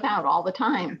out and about all the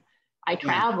time. I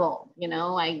travel,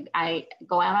 I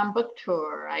go out on book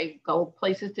tour, I go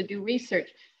places to do research.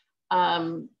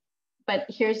 But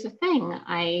here's the thing,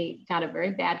 I got a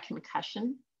very bad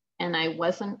concussion, and I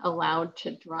wasn't allowed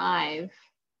to drive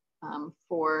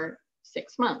for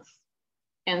 6 months.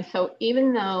 And so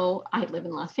even though I live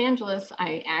in Los Angeles,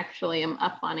 I actually am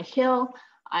up on a hill.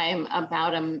 I'm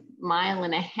about 1.5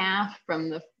 miles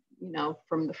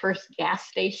from the first gas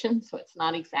station. So it's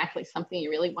not exactly something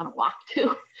you really want to walk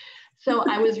to. So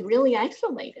I was really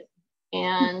isolated.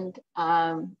 And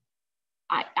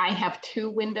I have 2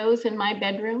 windows in my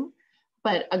bedroom,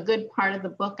 but a good part of the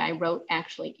book I wrote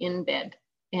actually in bed,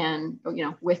 and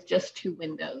with just 2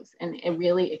 windows, and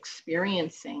really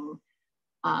experiencing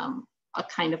a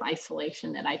kind of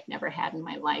isolation that I've never had in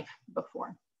my life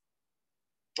before.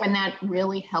 And that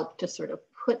really helped to sort of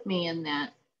put me in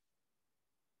that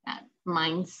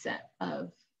mindset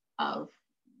of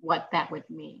what that would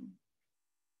mean.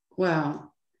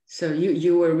 Wow. So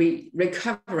you were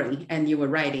recovering and you were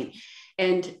writing.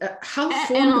 And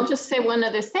and I'll just say one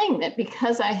other thing, that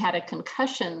because I had a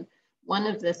concussion, one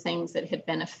of the things that had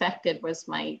been affected was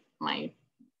my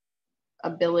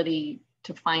ability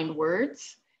to find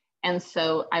words. And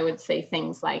so I would say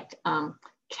things like,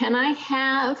 can I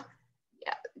have,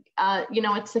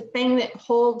 it's a thing that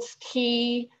holds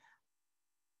tea,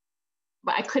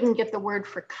 but I couldn't get the word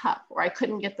for cup, or I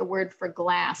couldn't get the word for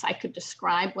glass. I could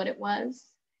describe what it was.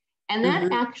 And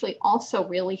that actually also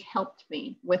really helped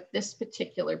me with this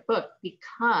particular book,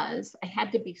 because I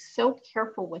had to be so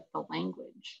careful with the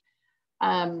language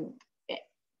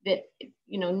that,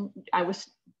 I was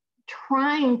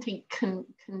trying to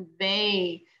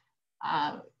convey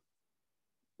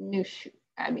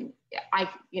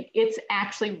it's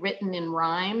actually written in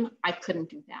rhyme. I couldn't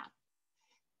do that.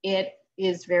 It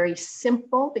is very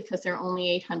simple because there are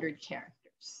only 800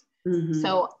 characters.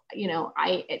 So,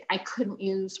 I couldn't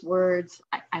use words.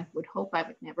 I would hope I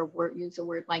would never use a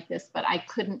word like this, but I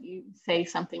couldn't say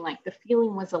something like the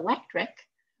feeling was electric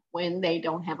when they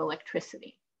don't have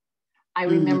electricity. I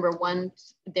remember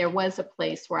once there was a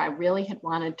place where I really had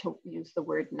wanted to use the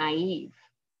word naive.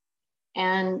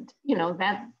 And,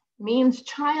 that means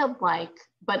childlike,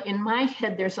 but in my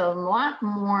head, there's a lot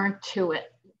more to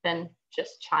it than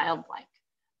just childlike.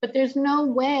 But there's no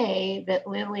way that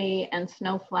Lily and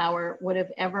Snowflower would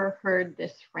have ever heard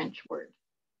this French word,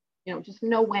 just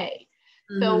no way.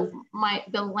 So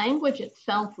the language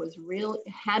itself was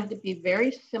had to be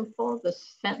very simple. The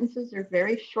sentences are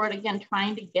very short, again,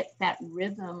 trying to get that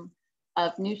rhythm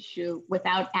of Nushu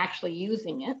without actually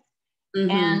using it.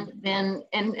 And then,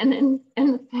 and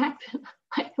the fact that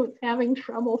I was having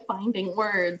trouble finding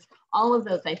words, all of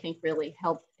those I think really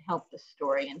helped the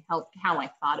story and helped how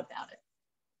I thought about it.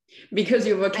 Because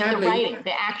your vocabulary,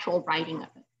 the actual writing of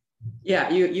it. Yeah,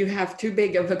 you have too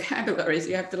big of vocabularies.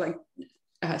 You have to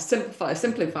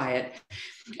simplify it.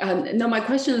 Now my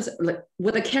question is,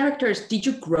 with the characters, did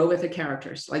you grow with the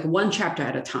characters, like one chapter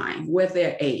at a time with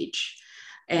their age?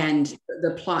 And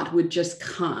the plot would just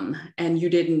come, and you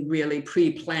didn't really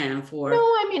pre-plan for?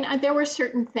 No, there were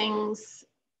certain things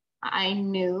I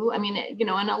knew. And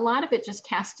a lot of it just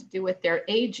has to do with their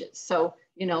ages. So,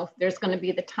 there's going to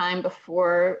be the time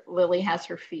before Lily has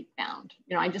her feet bound.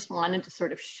 I just wanted to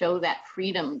sort of show that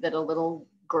freedom that a little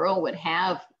girl would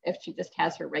have if she just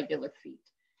has her regular feet.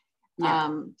 Yeah.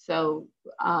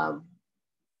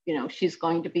 She's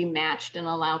going to be matched in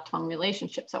a Lao-Tong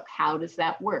relationship. So how does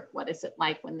that work? What is it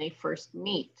like when they first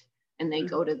meet and they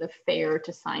go to the fair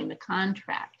to sign the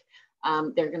contract?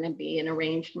 They're going to be in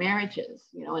arranged marriages,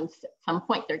 and at some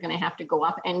point they're going to have to go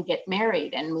up and get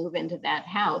married and move into that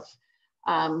house.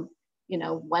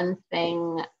 One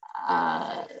thing,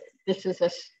 this is a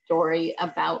story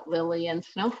about Lily and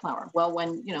Snowflower. Well,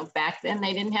 when, back then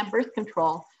they didn't have birth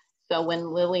control. So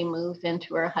when Lily moves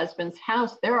into her husband's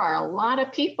house, there are a lot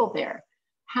of people there.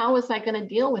 How was I going to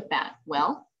deal with that?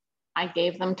 Well, I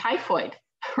gave them typhoid,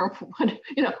 or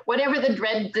whatever the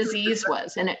dread disease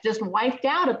was, and it just wiped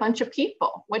out a bunch of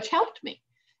people, which helped me,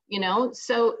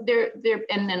 So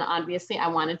and then obviously I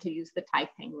wanted to use the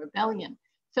Taiping Rebellion.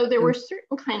 So there were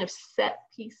certain kind of set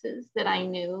pieces that I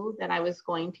knew that I was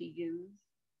going to use.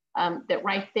 That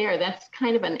right there, that's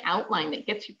kind of an outline that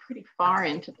gets you pretty far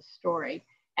into the story.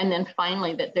 And then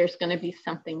finally, that there's going to be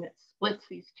something that splits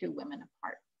these 2 women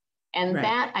apart. And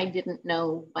that I didn't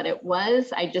know what it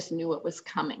was. I just knew it was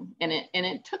coming. And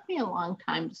it took me a long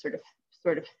time to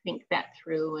sort of think that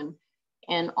through.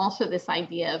 And also this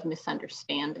idea of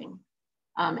misunderstanding.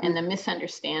 And the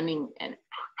misunderstanding, and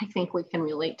I think we can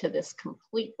relate to this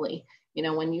completely.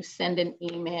 When you send an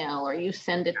email or you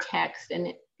send a text and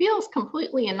it feels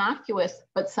completely innocuous,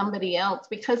 but somebody else,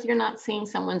 because you're not seeing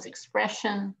someone's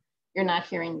expression, you're not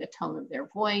hearing the tone of their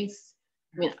voice.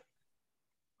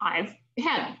 I've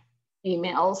had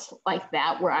emails like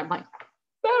that where I'm like,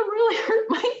 that really hurt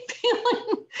my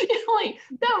feeling,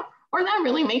 or that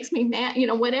really makes me mad,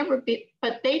 whatever,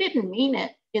 but they didn't mean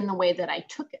it in the way that I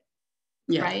took it.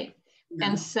 Yeah. Right. Yeah.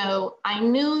 And so I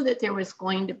knew that there was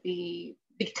going to be,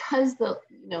 because the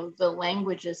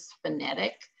language is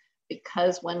phonetic,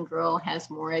 because one girl has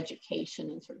more education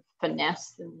and sort of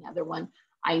finesse than the other one,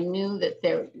 I knew that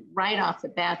there, right off the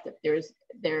bat, that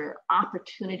there are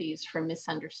opportunities for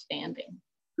misunderstanding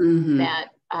that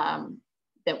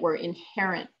that were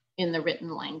inherent in the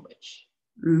written language,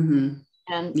 and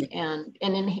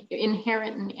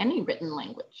inherent in any written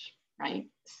language, right?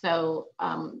 So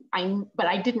but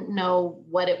I didn't know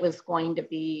what it was going to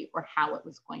be or how it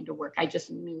was going to work. I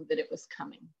just knew that it was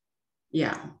coming.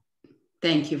 Yeah.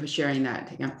 Thank you for sharing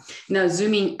that. Yeah. Now,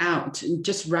 zooming out,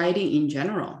 just writing in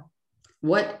general,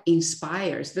 what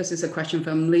inspires? This is a question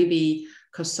from Libby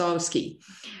Kosowski.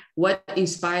 What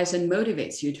inspires and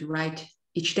motivates you to write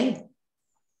each day?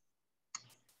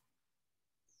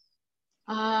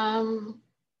 I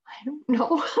don't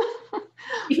know.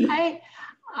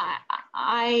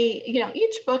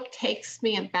 Each book takes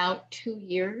me about 2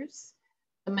 years.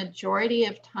 The majority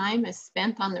of time is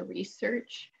spent on the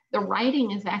research. The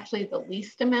writing is actually the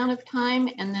least amount of time,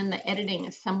 and then the editing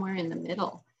is somewhere in the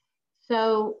middle.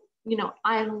 So,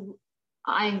 I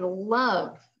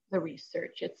love the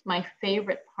research. It's my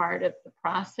favorite part of the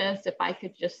process. If I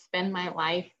could just spend my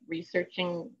life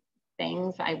researching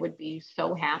things, I would be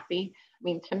so happy. I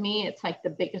mean, to me, it's like the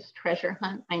biggest treasure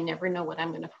hunt. I never know what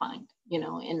I'm going to find,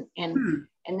 and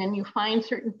then you find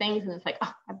certain things and it's like,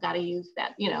 oh, I've got to use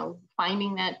that,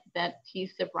 finding that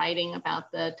piece of writing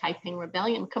about the Taiping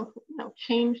Rebellion,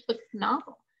 changed the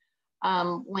novel.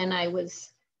 When I was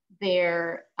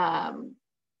there,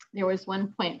 there was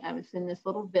one point I was in this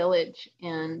little village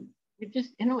and it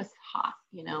was hot,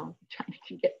 trying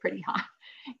to get pretty hot,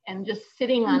 and just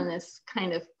sitting on this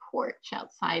kind of porch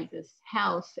outside this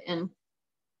house, and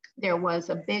there was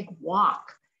a big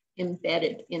walk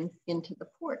embedded into the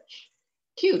porch.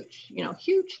 Huge,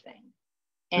 huge thing.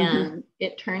 And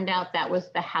it turned out that was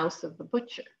the house of the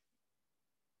butcher.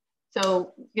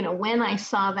 So, when I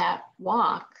saw that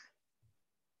walk,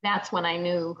 that's when I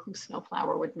knew who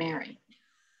Snowflower would marry.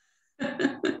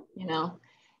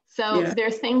 So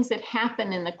there's things that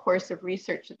happen in the course of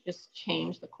research that just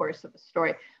change the course of a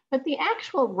story. But the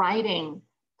actual writing,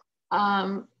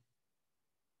 I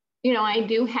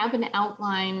do have an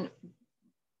outline.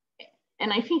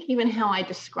 And I think even how I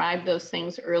described those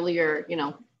things earlier,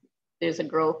 there's a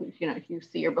girl who, you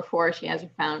see her before, she has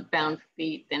her bound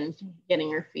feet, then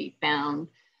getting her feet bound,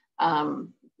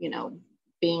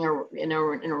 being in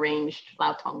an arranged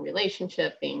Laotong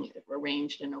relationship, being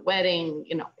arranged in a wedding,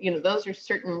 those are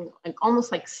certain, like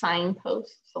almost like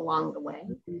signposts along the way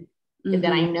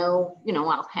that I know,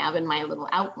 I'll have in my little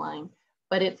outline.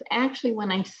 But it's actually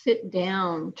when I sit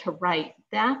down to write,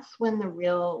 that's when the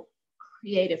real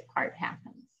creative part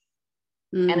happens.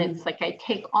 And it's like I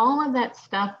take all of that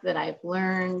stuff that I've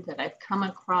learned, that I've come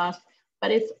across, but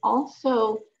it's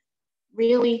also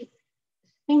really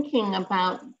thinking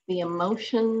about the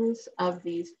emotions of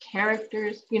these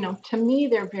characters. To me,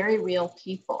 they're very real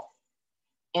people.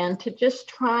 And to just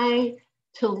try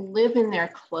to live in their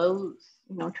clothes,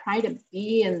 try to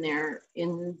be in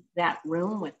that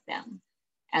room with them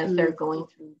as they're going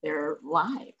through their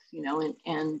lives,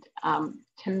 and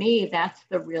to me, that's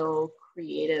the real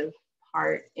creative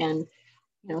part. And,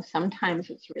 sometimes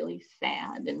it's really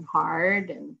sad and hard.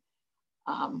 And,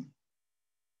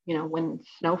 when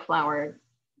Snowflower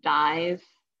dies,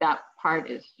 that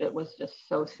part was just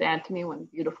so sad to me. When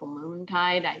Beautiful Moon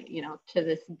died, to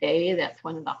this day, that's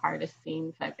one of the hardest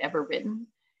scenes I've ever written.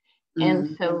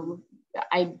 And so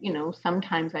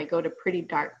sometimes I go to pretty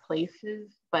dark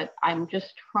places, but I'm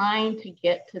just trying to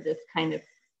get to this kind of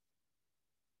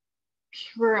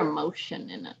pure emotion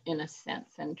in a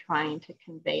sense, and trying to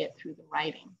convey it through the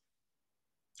writing.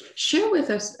 Share with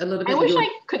us a little bit. I wish I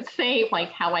could say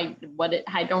like I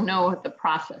don't know the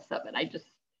process of it. I just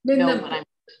know what I'm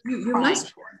trying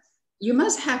for. You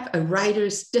must have a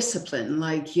writer's discipline,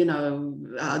 like,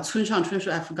 Chunshang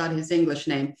Chunshu, I forgot his English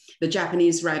name, the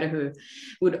Japanese writer who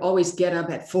would always get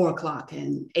up at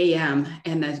 4:00 a.m.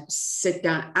 and then sit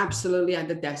down absolutely at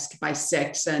the desk by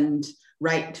 6 and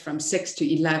write from 6 to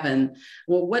 11.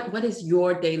 Well, what is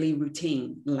your daily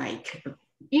routine like?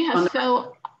 Yeah,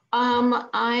 so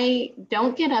I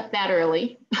don't get up that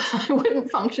early. I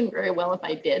wouldn't function very well if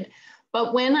I did.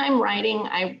 But when I'm writing,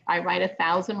 I write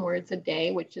 1,000 words a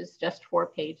day, which is just 4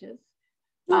 pages.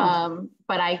 But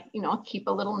I, keep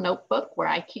a little notebook where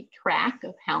I keep track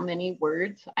of how many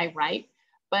words I write.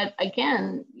 But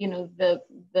again,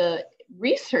 the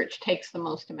research takes the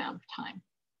most amount of time.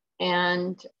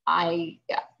 And I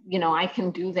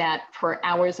can do that for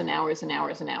hours and hours and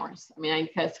hours and hours. I mean,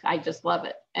 because I just love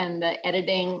it. And the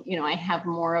editing, I have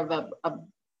more of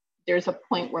there's a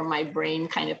point where my brain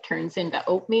kind of turns into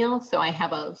oatmeal. So I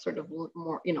have a sort of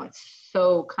more, it's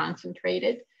so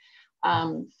concentrated.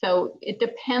 So it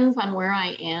depends on where I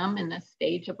am in the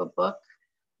stage of a book.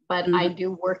 but I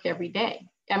do work every day.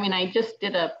 I mean, I just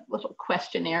did a little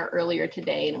questionnaire earlier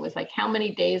today, and it was like, how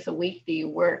many days a week do you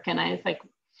work? And I was like,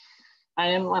 I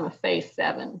didn't want to say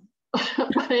 7,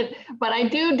 but I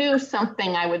do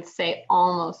something, I would say,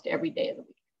 almost every day of the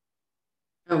week.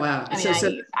 Oh, wow. I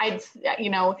mean, I'd, you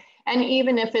know, and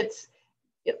even if it's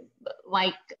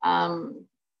like,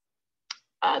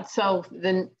 so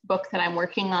the book that I'm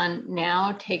working on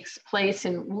now takes place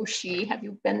in Wuxi. Have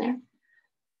you been there?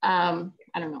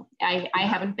 I don't know. I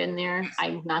haven't been there.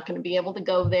 I'm not going to be able to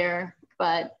go there,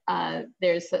 but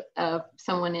there's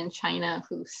someone in China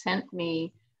who sent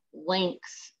me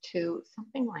links to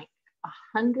something like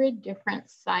 100 different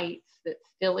sites that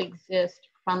still exist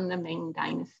from the Ming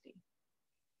Dynasty.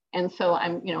 And so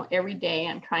I'm, you know, every day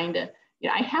I'm trying to, you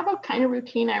know, I have a kind of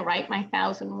routine. I write my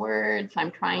 1,000 words.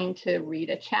 I'm trying to read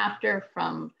a chapter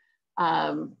from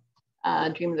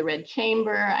Dream of the Red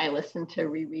Chamber. I listen to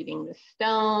Rereading the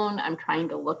Stone. I'm trying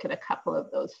to look at a couple of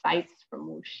those sites from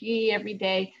Wuxi every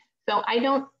day. So I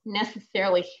don't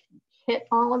necessarily hit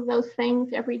all of those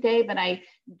things every day, but I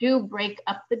do break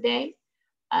up the day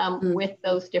with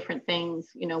those different things,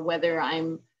 you know, whether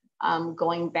I'm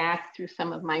going back through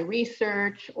some of my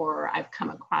research or I've come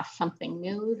across something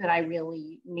new that I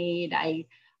really need. I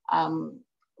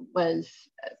was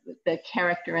the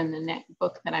character in the next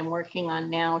book that I'm working on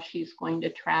now. She's going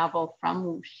to travel from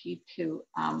Wuxi to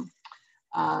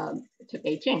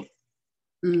Beijing,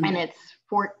 and it's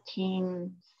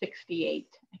 1468,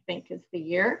 I think, is the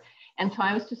year. And so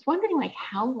I was just wondering, like,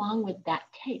 how long would that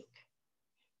take?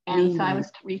 And so I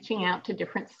was reaching out to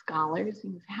different scholars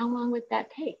and how long would that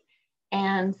take?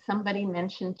 And somebody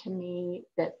mentioned to me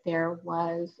that there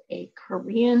was a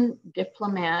Korean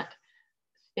diplomat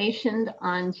stationed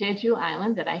on Jeju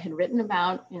Island that I had written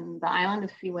about in The Island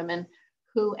of Sea Women,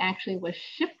 who actually was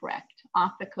shipwrecked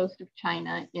off the coast of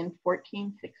China in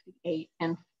 1468.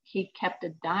 And he kept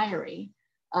a diary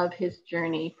of his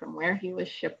journey from where he was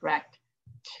shipwrecked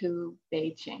to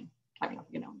Beijing,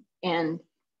 you know, and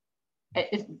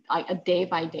it's like a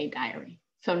day-by-day diary.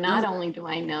 So not only do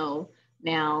I know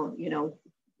now, you know,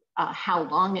 how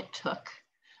long it took,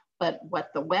 but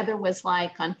what the weather was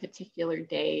like on particular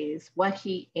days, what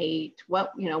he ate,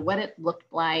 what, you know, what it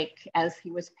looked like as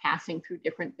he was passing through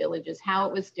different villages, how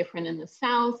it was different in the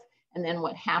south, and then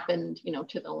what happened, you know,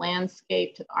 to the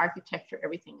landscape, to the architecture,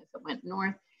 everything as it went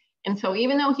north. And so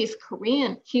even though he's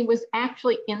Korean, he was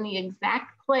actually in the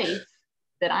exact place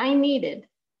that I needed,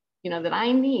 you know, that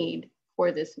I need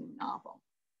for this new novel.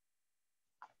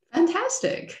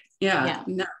 Fantastic. Yeah.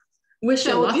 No.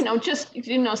 So, you know, just,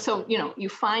 you know, so, you know, you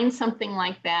find something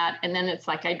like that, and then it's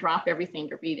like I drop everything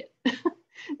to read it,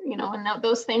 you know, and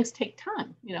those things take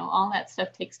time, you know, all that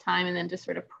stuff takes time, and then to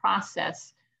sort of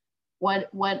process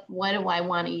what do I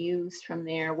want to use from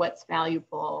there, what's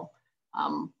valuable.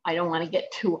 I don't want to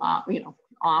get too off, you know,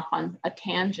 off on a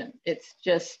tangent. It's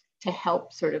just to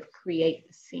help sort of create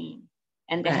the scene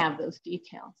and to have those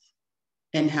details.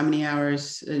 And how many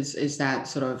hours is that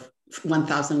sort of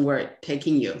 1,000 word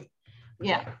taking you?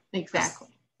 Yeah, exactly.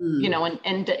 You know,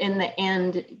 and in the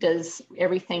end, does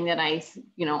everything that I,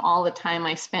 you know, all the time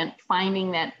I spent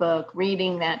finding that book,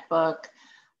 reading that book,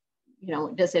 you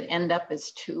know, does it end up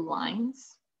as 2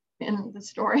 lines in the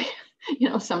story? You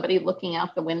know, somebody looking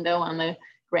out the window on the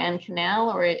Grand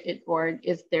Canal, or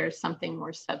is there something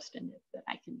more substantive that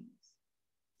I can use?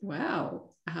 Wow.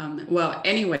 Well,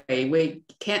 anyway, we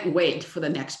can't wait for the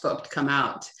next book to come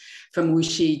out, From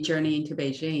Wuxi Journey into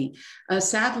Beijing.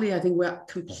 Sadly, I think we're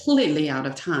completely out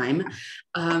of time.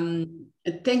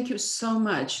 Thank you so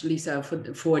much, Lisa,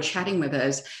 for chatting with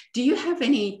us. Do you have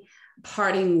any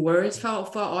parting words for our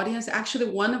audience?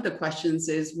 Actually, one of the questions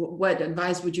is, what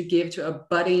advice would you give to a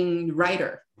budding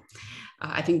writer?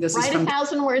 I think this is Write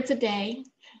 1,000 words a day.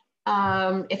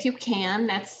 If you can,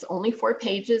 that's only 4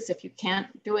 pages. If you can't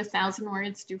do 1,000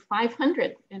 words, do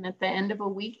 500. And at the end of a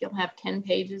week, you'll have 10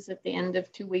 pages. At the end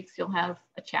of 2 weeks, you'll have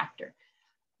a chapter.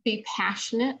 Be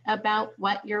passionate about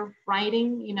what you're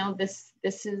writing. You know, this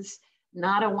is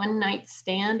not a one-night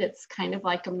stand. It's kind of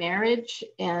like a marriage,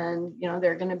 and, you know,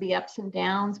 there are going to be ups and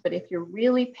downs. But if you're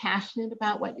really passionate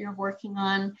about what you're working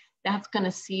on, that's going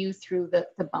to see you through the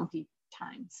bumpy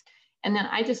times. And then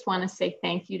I just want to say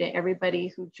thank you to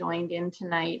everybody who joined in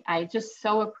tonight. I just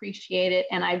so appreciate it.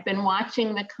 And I've been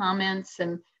watching the comments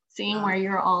and seeing where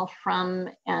you're all from.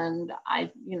 And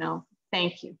I, you know,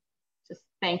 thank you. Just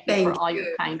thank you for all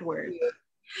your kind words.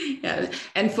 Yeah.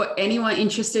 And for anyone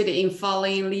interested in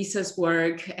following Lisa's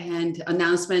work and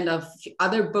announcement of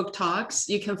other book talks,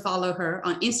 you can follow her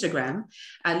on Instagram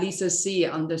at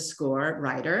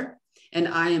LisaC_writer. And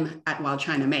I am at Wild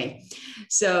China May.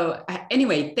 So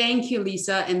anyway, thank you,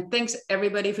 Lisa. And thanks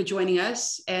everybody for joining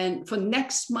us. And for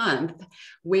next month,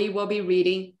 we will be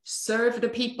reading Serve the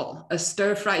People, A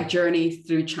Stir-Fried Journey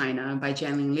Through China by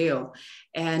Jianling Liu.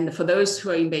 And for those who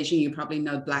are in Beijing, you probably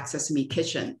know Black Sesame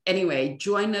Kitchen. Anyway,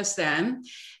 join us then.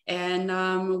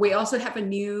 And we also have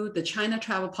the China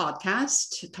Travel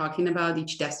Podcast, talking about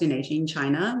each destination in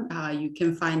China. You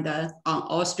can find that on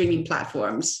all streaming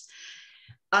platforms.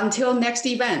 Until next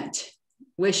event,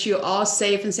 wish you all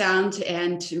safe and sound,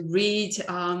 and read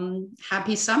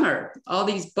Happy Summer. All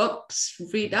these books,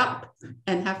 read up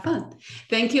and have fun.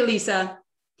 Thank you, Lisa.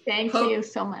 Thank you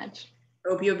so much.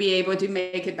 Hope you'll be able to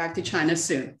make it back to China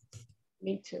soon.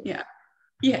 Me too. Yeah.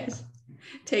 Yes.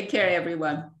 Take care,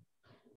 everyone.